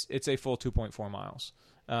 It's a full 2.4 miles.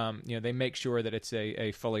 They make sure that it's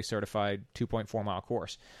a fully certified 2.4 mile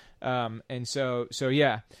course. And so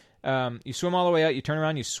yeah, you swim all the way out, you turn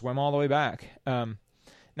around, you swim all the way back. Now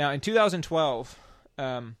in 2012,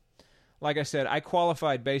 like I said, I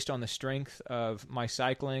qualified based on the strength of my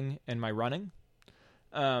cycling and my running.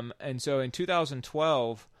 And so in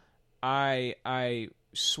 2012, I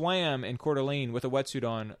swam in Coeur d'Alene with a wetsuit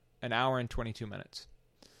on 1 hour and 22 minutes.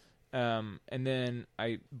 And then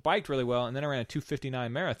I biked really well, and then I ran a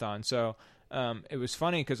 2:59 marathon. So it was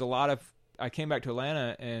funny because I came back to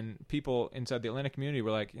Atlanta, and people inside the Atlanta community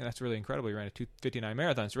were like, that's really incredible. You ran a 2:59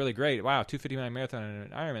 marathon. It's really great. Wow, 2:59 marathon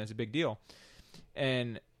and an Ironman. That's a big deal.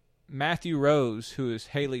 And Matthew Rose, who is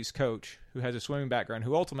Haley's coach, who has a swimming background,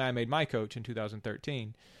 who ultimately I made my coach in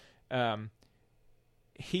 2013,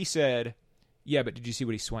 he said, yeah, but did you see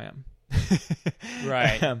what he swam?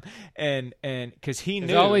 Right. And because he knew.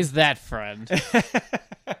 There's always that friend.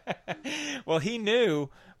 Well, he knew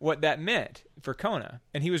what that meant for Kona,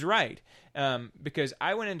 and he was right. Because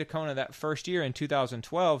I went into Kona that first year in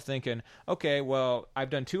 2012 thinking, okay, well, I've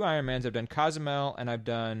done 2 Ironmans, I've done Cozumel, and I've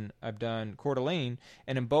done Coeur d'Alene,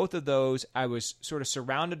 and in both of those, I was sort of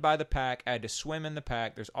surrounded by the pack. I had to swim in the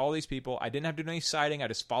pack. There's all these people. I didn't have to do any sighting. I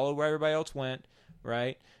just followed where everybody else went,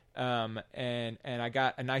 right? And I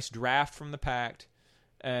got a nice draft from the pack,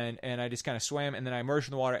 and I just kind of swam, and then I immersed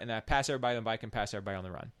in the water, and then I passed everybody on the bike and passed everybody on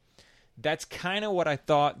the run. That's kind of what I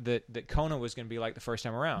thought that Kona was going to be like the first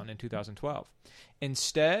time around in 2012.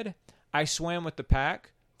 Instead, I swam with the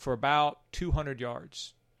pack for about 200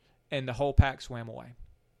 yards, and the whole pack swam away.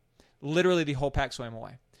 Literally, the whole pack swam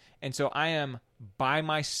away. And so I am by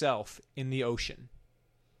myself in the ocean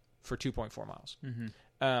for 2.4 miles. Mm-hmm.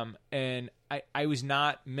 And I was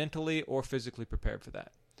not mentally or physically prepared for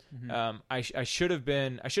that. Mm-hmm. I should have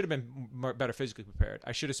been better physically prepared.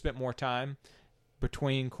 I should have spent more time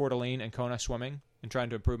between Coeur d'Alene and Kona swimming and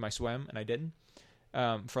trying to improve my swim, and I didn't,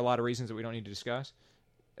 for a lot of reasons that we don't need to discuss.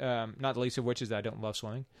 Not the least of which is that I don't love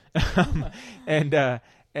swimming. But more than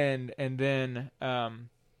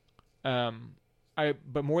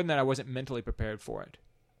that, I wasn't mentally prepared for it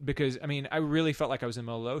because I really felt like I was in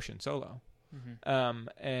the middle of the ocean solo. Mm-hmm.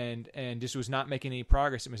 And just was not making any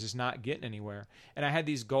progress. It was just not getting anywhere. And I had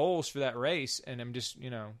these goals for that race, and I'm just,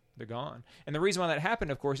 they're gone. And the reason why that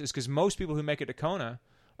happened, of course, is because most people who make it to Kona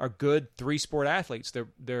are good 3-sport athletes.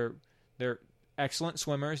 They're excellent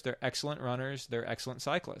swimmers. They're excellent runners. They're excellent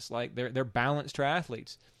cyclists. Like they're balanced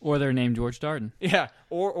triathletes. Or they're named George Darden. Yeah.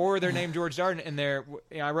 Or they're named George Darden, and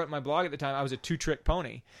I wrote in my blog at the time, I was a 2-trick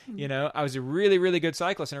pony. I was a really, really good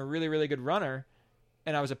cyclist and a really, really good runner.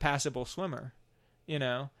 And I was a passable swimmer,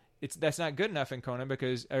 that's not good enough in Kona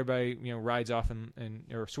because everybody, rides off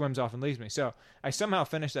or swims off and leaves me. So I somehow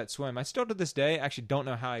finished that swim. I still to this day actually don't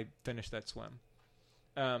know how I finished that swim.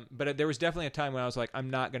 But there was definitely a time when I was like, I'm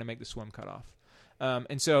not going to make the swim cutoff.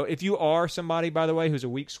 And so if you are somebody, by the way, who's a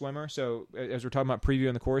weak swimmer, so as we're talking about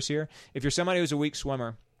previewing the course here, if you're somebody who's a weak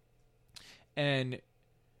swimmer and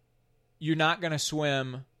you're not going to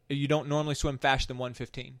swim, you don't normally swim faster than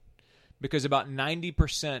 1:15. Because about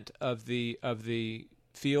 90% of the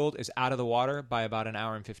field is out of the water by about 1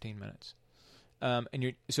 hour and 15 minutes.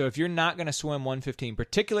 So if you're not going to swim 1:15,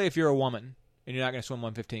 particularly if you're a woman and you're not going to swim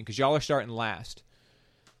 1:15, because y'all are starting last,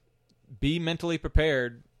 be mentally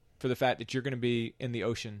prepared for the fact that you're going to be in the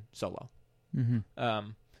ocean solo. Mm-hmm.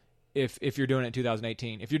 If you're doing it in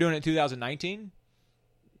 2018, if you're doing it in 2019,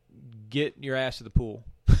 get your ass to the pool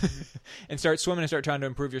and start swimming and start trying to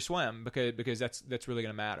improve your swim because that's really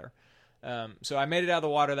going to matter. So I made it out of the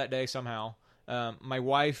water that day somehow. My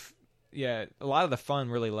wife, a lot of the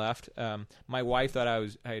fun really left. My wife thought I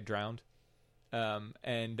had drowned. And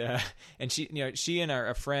she and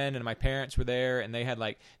a friend and my parents were there, and they had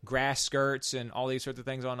like grass skirts and all these sorts of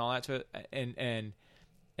things on, all that sort of,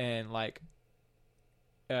 and like,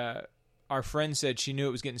 our friend said she knew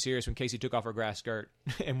it was getting serious when Casey took off her grass skirt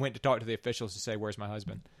and went to talk to the officials to say, "Where's my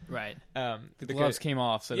husband?" Right. The gloves came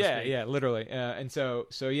off. So to speak. Yeah, literally. And so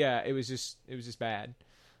it was just bad.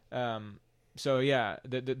 So yeah,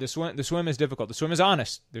 the swim is difficult. The swim is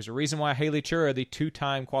honest. There's a reason why Haley Chura, the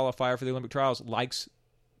 2-time qualifier for the Olympic trials, likes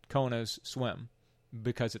Kona's swim,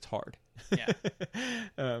 because it's hard. Yeah.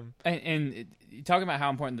 And talking about how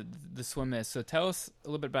important the swim is, so tell us a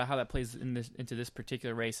little bit about how that plays into this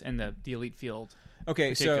particular race and the elite field. Okay,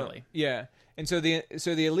 particularly. So yeah, and so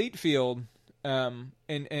the elite field,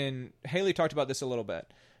 and Haley talked about this a little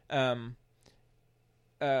bit.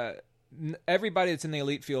 Everybody that's in the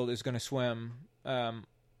elite field is going to swim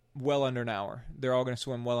well under an hour. They're all going to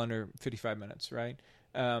swim well under 55 minutes, right?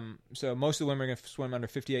 So most of the women are going to swim under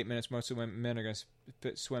 58 minutes. Most of the men are going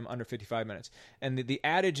to swim under 55 minutes. And the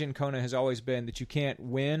adage in Kona has always been that you can't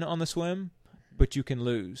win on the swim, but you can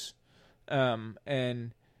lose. That's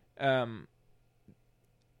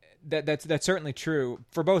certainly true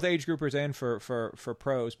for both age groupers and for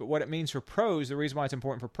pros. But what it means for pros, the reason why it's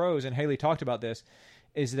important for pros, and Haley talked about this,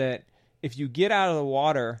 is that if you get out of the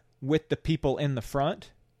water with the people in the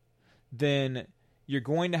front, then you're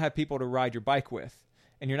going to have people to ride your bike with.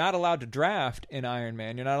 And you're not allowed to draft in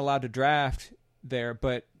Ironman. You're not allowed to draft there,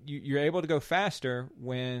 but you're able to go faster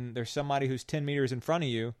when there's somebody who's 10 meters in front of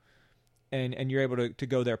you, and you're able to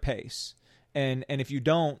go their pace. And if you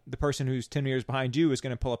don't, the person who's 10 meters behind you is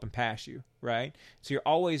going to pull up and pass you, right? So you're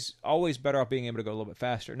always better off being able to go a little bit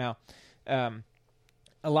faster. Now,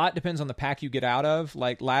 a lot depends on the pack you get out of.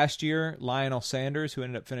 Like last year, Lionel Sanders, who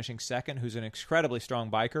ended up finishing second, who's an incredibly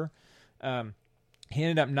strong biker, he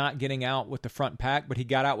ended up not getting out with the front pack, but he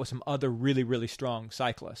got out with some other really, really strong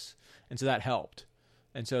cyclists, and so that helped.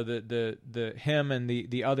 And so him and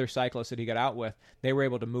the other cyclists that he got out with, they were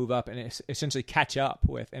able to move up and essentially catch up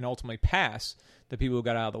with and ultimately pass the people who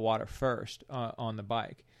got out of the water first on the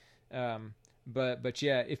bike. But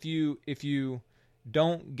yeah, if you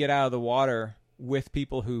don't get out of the water with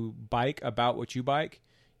people who bike about what you bike,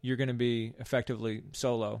 you're going to be effectively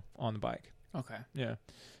solo on the bike. Okay. Yeah.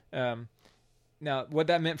 Now, what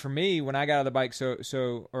that meant for me when I got out of the bike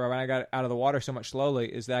or when I got out of the water so much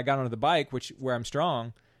slowly, is that I got onto the bike, where I'm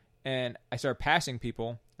strong, and I started passing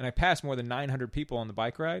people, and I passed more than 900 people on the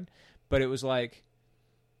bike ride. But it was like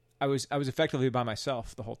I was effectively by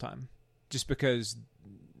myself the whole time, just because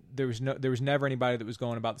there was never anybody that was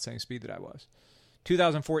going about the same speed that I was.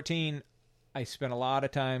 2014. I spent a lot of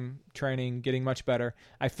time training, getting much better.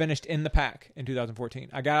 I finished in the pack in 2014.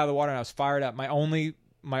 I got out of the water and I was fired up. My only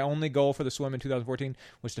goal for the swim in 2014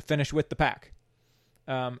 was to finish with the pack.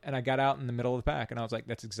 And I got out in the middle of the pack, and I was like,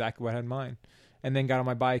 that's exactly what I had in mind. And then got on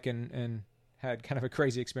my bike and had kind of a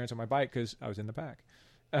crazy experience on my bike because I was in the pack.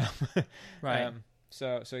 Right.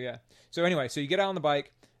 So yeah. So anyway, so you get out on the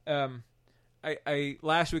bike. I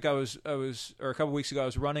last week or a couple weeks ago, I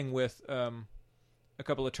was running with a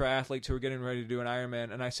couple of triathletes who were getting ready to do an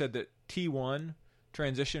Ironman, and I said that T1,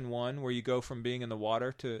 transition 1, where you go from being in the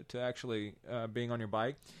water to actually being on your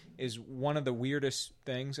bike, is one of the weirdest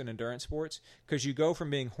things in endurance sports, because you go from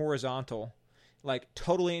being horizontal, like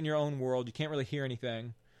totally in your own world, you can't really hear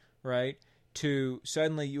anything, right, to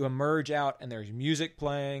suddenly you emerge out and there's music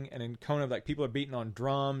playing, and in Kona, like, people are beating on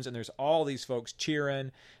drums, and there's all these folks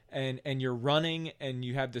cheering, and you're running, and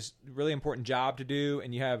you have this really important job to do,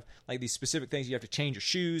 and you have like these specific things. You have to change your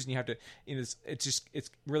shoes, and you have to,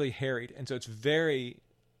 it's really harried, and so it's the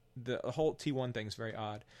whole T1 thing is very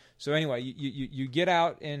odd. So anyway, you get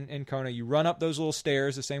out in Kona, you run up those little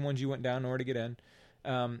stairs, the same ones you went down in order to get in,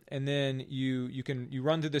 and then you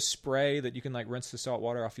run through this spray that you can like rinse the salt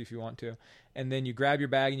water off if you want to, and then you grab your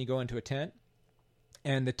bag and you go into a tent,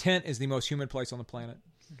 and the tent is the most humid place on the planet.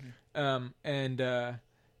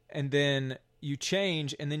 And then you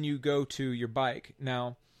change, and then you go to your bike.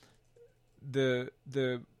 Now, the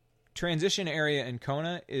transition area in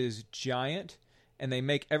Kona is giant, and they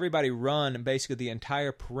make everybody run basically the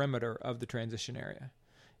entire perimeter of the transition area.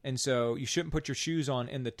 And so you shouldn't put your shoes on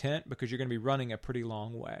in the tent because you're going to be running a pretty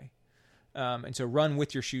long way. And so run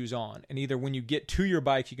with your shoes on. And either when you get to your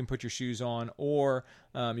bike, you can put your shoes on, or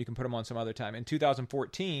you can put them on some other time. In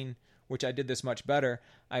 2014, which I did this much better,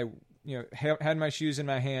 I had my shoes in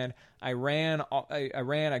my hand. I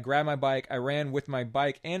grabbed my bike. I ran with my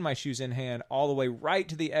bike and my shoes in hand all the way right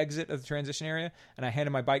to the exit of the transition area, and I handed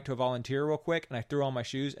my bike to a volunteer real quick, and I threw on my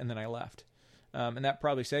shoes, and then I left. And that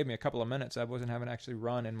probably saved me a couple of minutes. I wasn't having to actually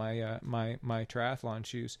run in my my triathlon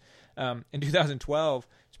shoes. In 2012,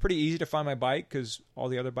 it's pretty easy to find my bike because all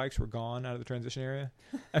the other bikes were gone out of the transition area.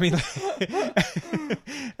 I mean,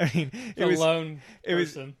 it was lone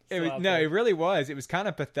person. It really was. It was kind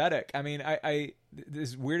of pathetic. I mean, I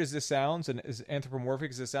as weird as this sounds and as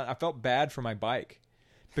anthropomorphic as this sounds, I felt bad for my bike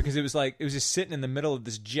because it was just sitting in the middle of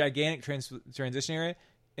this gigantic transition area,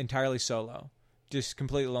 entirely solo. just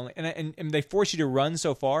completely lonely. And they force you to run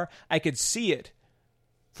so far. I could see it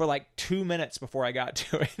for like 2 minutes before I got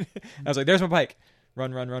to it. I was like, there's my bike.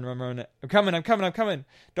 Run. I'm coming.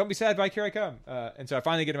 Don't be sad, bike, here I come. And so I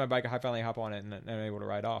finally get in my bike. I finally hop on it, and I'm able to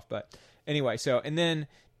ride off. But anyway, and then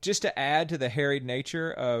just to add to the harried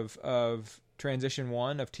nature of Transition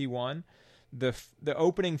 1, of T1, the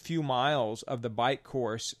opening few miles of the bike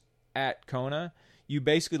course at Kona, you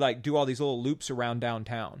basically like do all these little loops around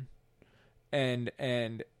downtown. And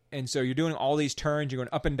so you're doing all these turns, you're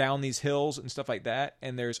going up and down these hills and stuff like that,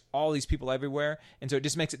 and there's all these people everywhere, and so it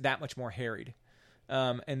just makes it that much more harried.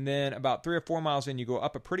 And then about 3 or 4 miles in, you go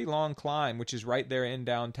up a pretty long climb, which is right there in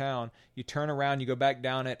downtown. You turn around, you go back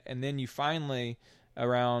down it, and then you finally,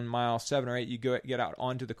 around mile 7 or 8, you get out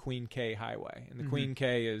onto the Queen K Highway. And the Queen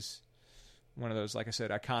K is one of those, like I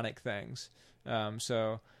said, iconic things.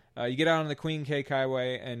 You get out on the Queen K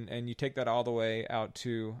Highway, and you take that all the way out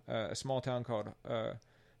to a small town called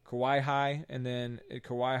Kawaihae, and then at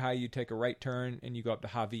Kawaihae you take a right turn and you go up to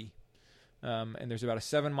Hawi. And there's about a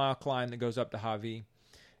 7-mile climb that goes up to Hawi.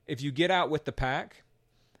 If you get out with the pack,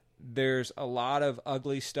 there's a lot of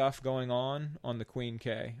ugly stuff going on the Queen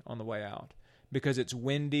K on the way out, because it's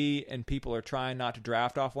windy and people are trying not to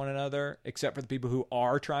draft off one another, except for the people who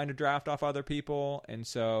are trying to draft off other people. And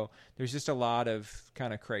so there's just a lot of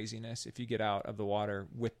kind of craziness if you get out of the water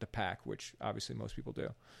with the pack, which obviously most people do.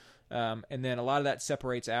 And then a lot of that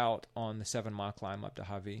separates out on the 7-mile climb up to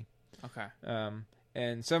Hawi. Okay.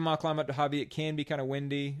 And 7-mile climb up to Hawi, it can be kind of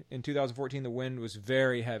windy. In 2014, the wind was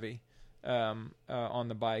very heavy on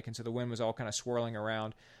the bike, and so the wind was all kind of swirling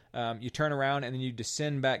around. You turn around, and then you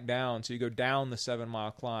descend back down. So you go down the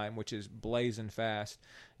 7-mile climb, which is blazing fast.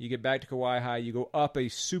 You get back to Kawaihae. You go up a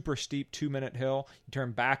super steep 2-minute hill. You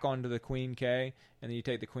turn back onto the Queen K, and then you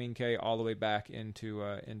take the Queen K all the way back into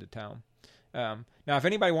town. Now, if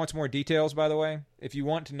anybody wants more details, by the way, if you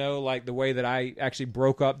want to know like the way that I actually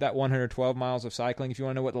broke up that 112 miles of cycling, if you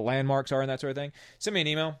want to know what the landmarks are and that sort of thing, send me an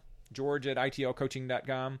email,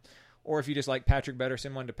 george@itlcoaching.com. Or if you just like Patrick better,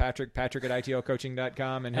 send one to Patrick at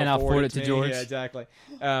itlcoaching.com, and I'll forward it to George. Yeah, exactly.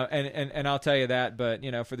 And I'll tell you that, but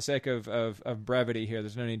for the sake of brevity here,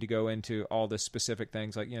 there's no need to go into all the specific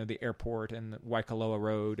things like the airport and the Waikoloa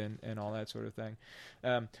Road and all that sort of thing.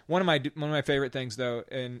 One of my favorite things though,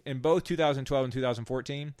 in both 2012 and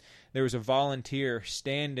 2014, there was a volunteer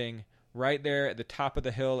standing right there at the top of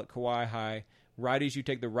the hill at Kawaihae, right as you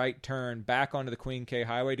take the right turn back onto the Queen K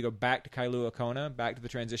Highway to go back to Kailua Kona, back to the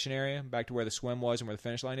transition area, back to where the swim was and where the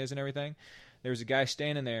finish line is and everything. There was a guy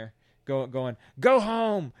standing there going, "Go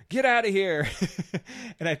home! Get out of here!"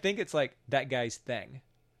 And I think it's like that guy's thing.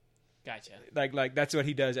 Gotcha. Like that's what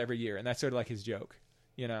he does every year, and that's sort of like his joke,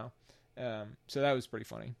 So that was pretty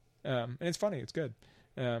funny. And it's funny. It's good.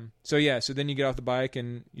 So then you get off the bike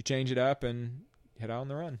and you change it up and head out on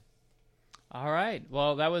the run. All right.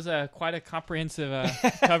 Well, that was quite a comprehensive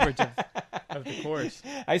coverage of the course.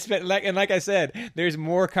 I spent like I said, there's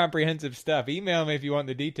more comprehensive stuff. Email me if you want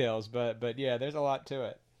the details, but yeah, there's a lot to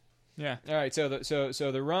it. Yeah. All right. So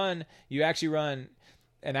the run, you actually run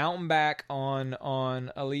an out and back on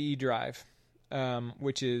Ali'i Drive,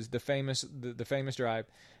 which is the famous drive,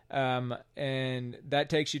 and that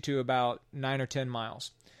takes you to about 9 or 10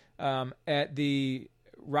 miles.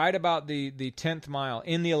 Right about the 10th mile,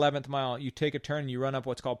 in the 11th mile, you take a turn and you run up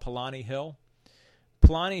what's called Palani Hill.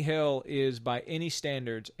 Palani Hill is, by any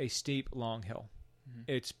standards, a steep, long hill. Mm-hmm.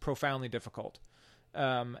 It's profoundly difficult.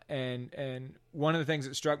 And one of the things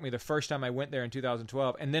that struck me the first time I went there in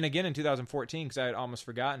 2012, and then again in 2014, because I had almost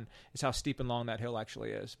forgotten, is how steep and long that hill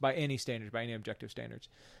actually is, by any standards, by any objective standards.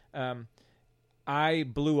 I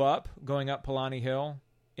blew up going up Palani Hill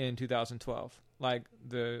in 2012. Like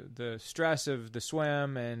the stress of the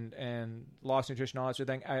swim and lost nutrition, all that sort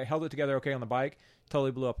of thing. I held it together okay on the bike, totally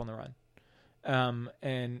blew up on the run.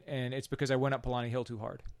 And it's because I went up Palani Hill too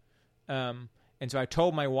hard. And so I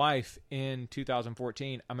told my wife in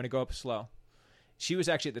 2014, I'm going to go up slow. She was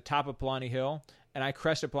actually at the top of Palani Hill, and I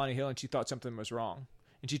crested Palani Hill, and she thought something was wrong.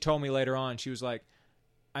 And she told me later on, she was like,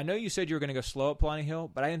 I know you said you were going to go slow at Palani Hill,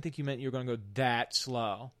 but I didn't think you meant you were going to go that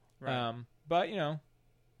slow. Right. But,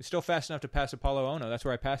 it's still fast enough to pass Apollo Ono. That's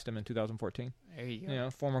where I passed him in 2014. There you go.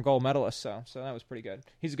 Former gold medalist, so that was pretty good.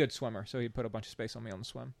 He's a good swimmer, so he put a bunch of space on me on the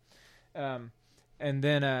swim. And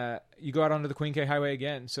then you go out onto the Queen K Highway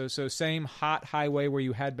again. So same hot highway where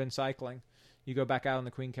you had been cycling. You go back out on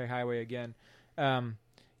the Queen K Highway again.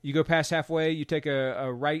 You go past halfway, you take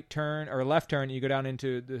a right turn or a left turn, and you go down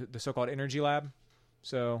into the so-called Energy Lab.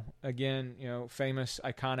 So again, famous,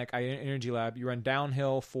 iconic Energy Lab. You run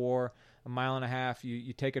downhill for a mile and a half.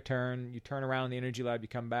 You take a turn, you turn around in the Energy Lab, you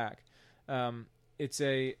come back. it's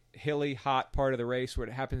a hilly, hot part of the race where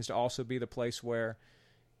it happens to also be the place where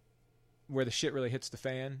the shit really hits the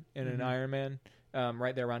fan in an Ironman.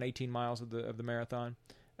 Right there around 18 miles of the marathon.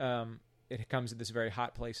 It comes at this very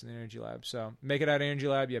hot place in the Energy Lab. So make it out of Energy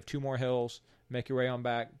Lab. You have 2 more hills. Make your way on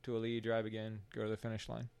back to Ali, drive again, go to the finish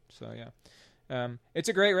line. So yeah, it's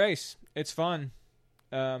a great race. It's fun.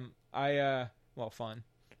 Fun.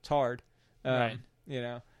 It's hard. Right.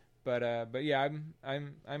 But yeah,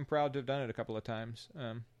 I'm proud to have done it a couple of times.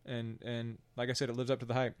 And like I said, it lives up to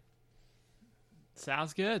the hype.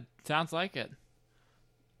 Sounds good. Sounds like it.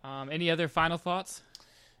 Any other final thoughts?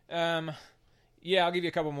 Yeah, I'll give you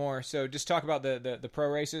a couple more. So just talk about the pro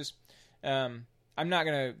races. I'm not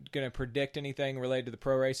gonna predict anything related to the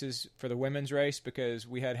pro races for the women's race because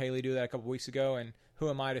we had Haley do that a couple weeks ago, and who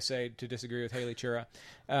am I to say to disagree with Haley Chura?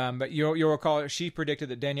 But you'll recall she predicted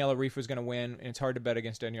that Daniela Ryf was going to win, and it's hard to bet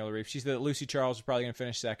against Daniela Ryf. She said that Lucy Charles was probably going to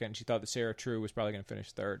finish second. She thought that Sarah True was probably going to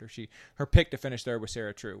finish third, or her pick to finish third was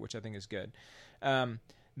Sarah True, which I think is good.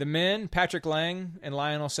 The men, Patrick Lang and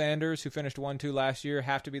Lionel Sanders, who finished 1-2 last year,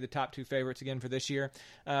 have to be the top 2 favorites again for this year.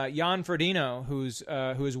 Jan Frodeno, who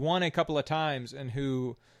has won a couple of times and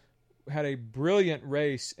who had a brilliant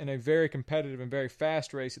race in a very competitive and very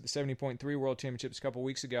fast race at the 70.3 World Championships a couple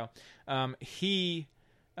weeks ago. He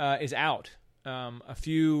is out a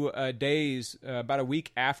few days, about a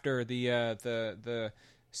week after the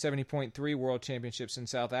 70.3 World Championships in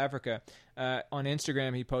South Africa. On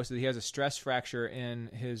Instagram, he posted that he has a stress fracture in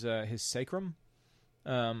his sacrum,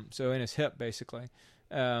 so in his hip, basically.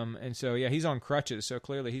 And so, yeah, he's on crutches, so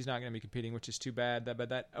clearly he's not going to be competing, which is too bad. But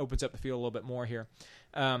that opens up the field a little bit more here.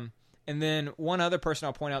 And then one other person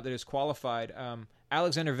I'll point out that is qualified,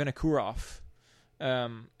 Alexander Vinokourov,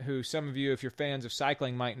 who some of you, if you're fans of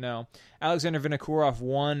cycling, might know. Alexander Vinokourov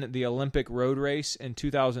won the Olympic road race in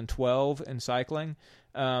 2012 in cycling.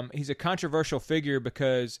 He's a controversial figure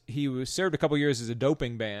because he served a couple years as a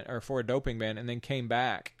doping ban, and then came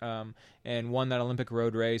back and won that Olympic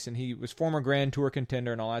road race. And he was former Grand Tour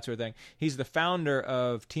contender and all that sort of thing. He's the founder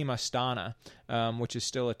of Team Astana, which is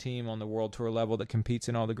still a team on the World Tour level that competes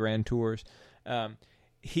in all the Grand Tours.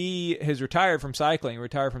 He has retired from cycling 4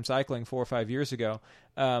 or 5 years ago,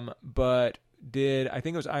 but did, I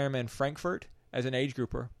think it was Ironman Frankfurt as an age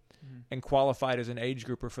grouper. And qualified as an age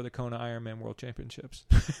grouper for the Kona Ironman World Championships.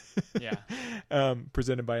 Yeah.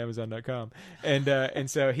 Presented by Amazon.com. And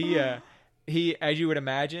so he, as you would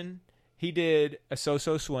imagine, he did a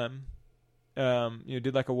so-so swim,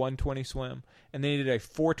 did like a 120 swim, and then he did a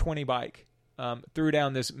 420 bike, threw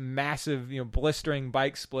down this massive, blistering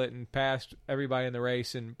bike split and passed everybody in the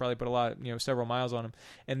race and probably put a lot, several miles on him.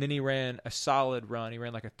 And then he ran a solid run. He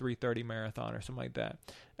ran like a 3:30 marathon or something like that.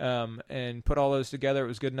 And put all those together. It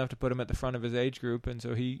was good enough to put him at the front of his age group. And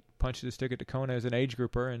so he punched his ticket to Kona as an age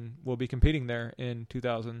grouper and will be competing there in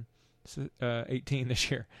 2018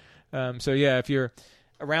 this year. So yeah, if you're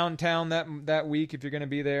around town that week, if you're going to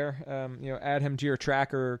be there, add him to your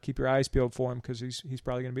tracker, keep your eyes peeled for him because he's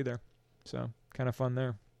probably going to be there. So kind of fun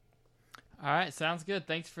there. All right, sounds good.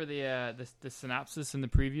 Thanks for the synopsis and the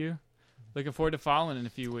preview. Looking forward to following in a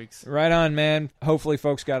few weeks. Right on, man. Hopefully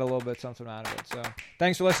folks got a little bit something out of it. So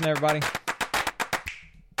thanks for listening, everybody.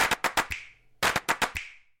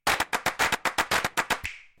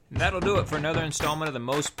 And that'll do it for another installment of the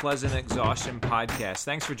Most Pleasant Exhaustion Podcast.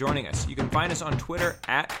 Thanks for joining us. You can find us on Twitter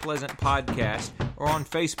 @PleasantPodcast or on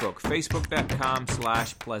Facebook,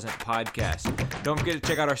 facebook.com/PleasantPodcast. Don't forget to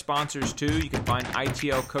check out our sponsors too. You can find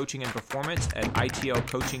ITL Coaching and Performance at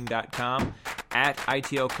itlcoaching.com, at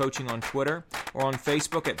ITL Coaching on Twitter, or on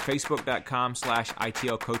Facebook at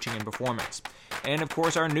facebook.com/ITL Coaching and Performance. And, of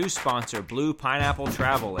course, our new sponsor, Blue Pineapple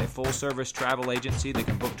Travel, a full-service travel agency that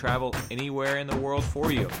can book travel anywhere in the world for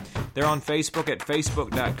you. They're on Facebook at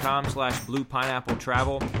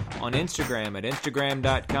facebook.com/BluePineappleTravel, on Instagram at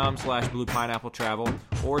instagram.com/BluePineappleTravel,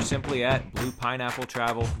 or simply at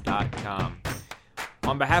BluePineappleTravel.com.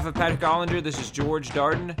 On behalf of Patrick Ollinger, this is George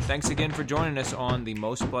Darden. Thanks again for joining us on the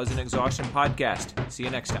Most Pleasant Exhaustion Podcast. See you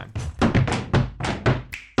next time.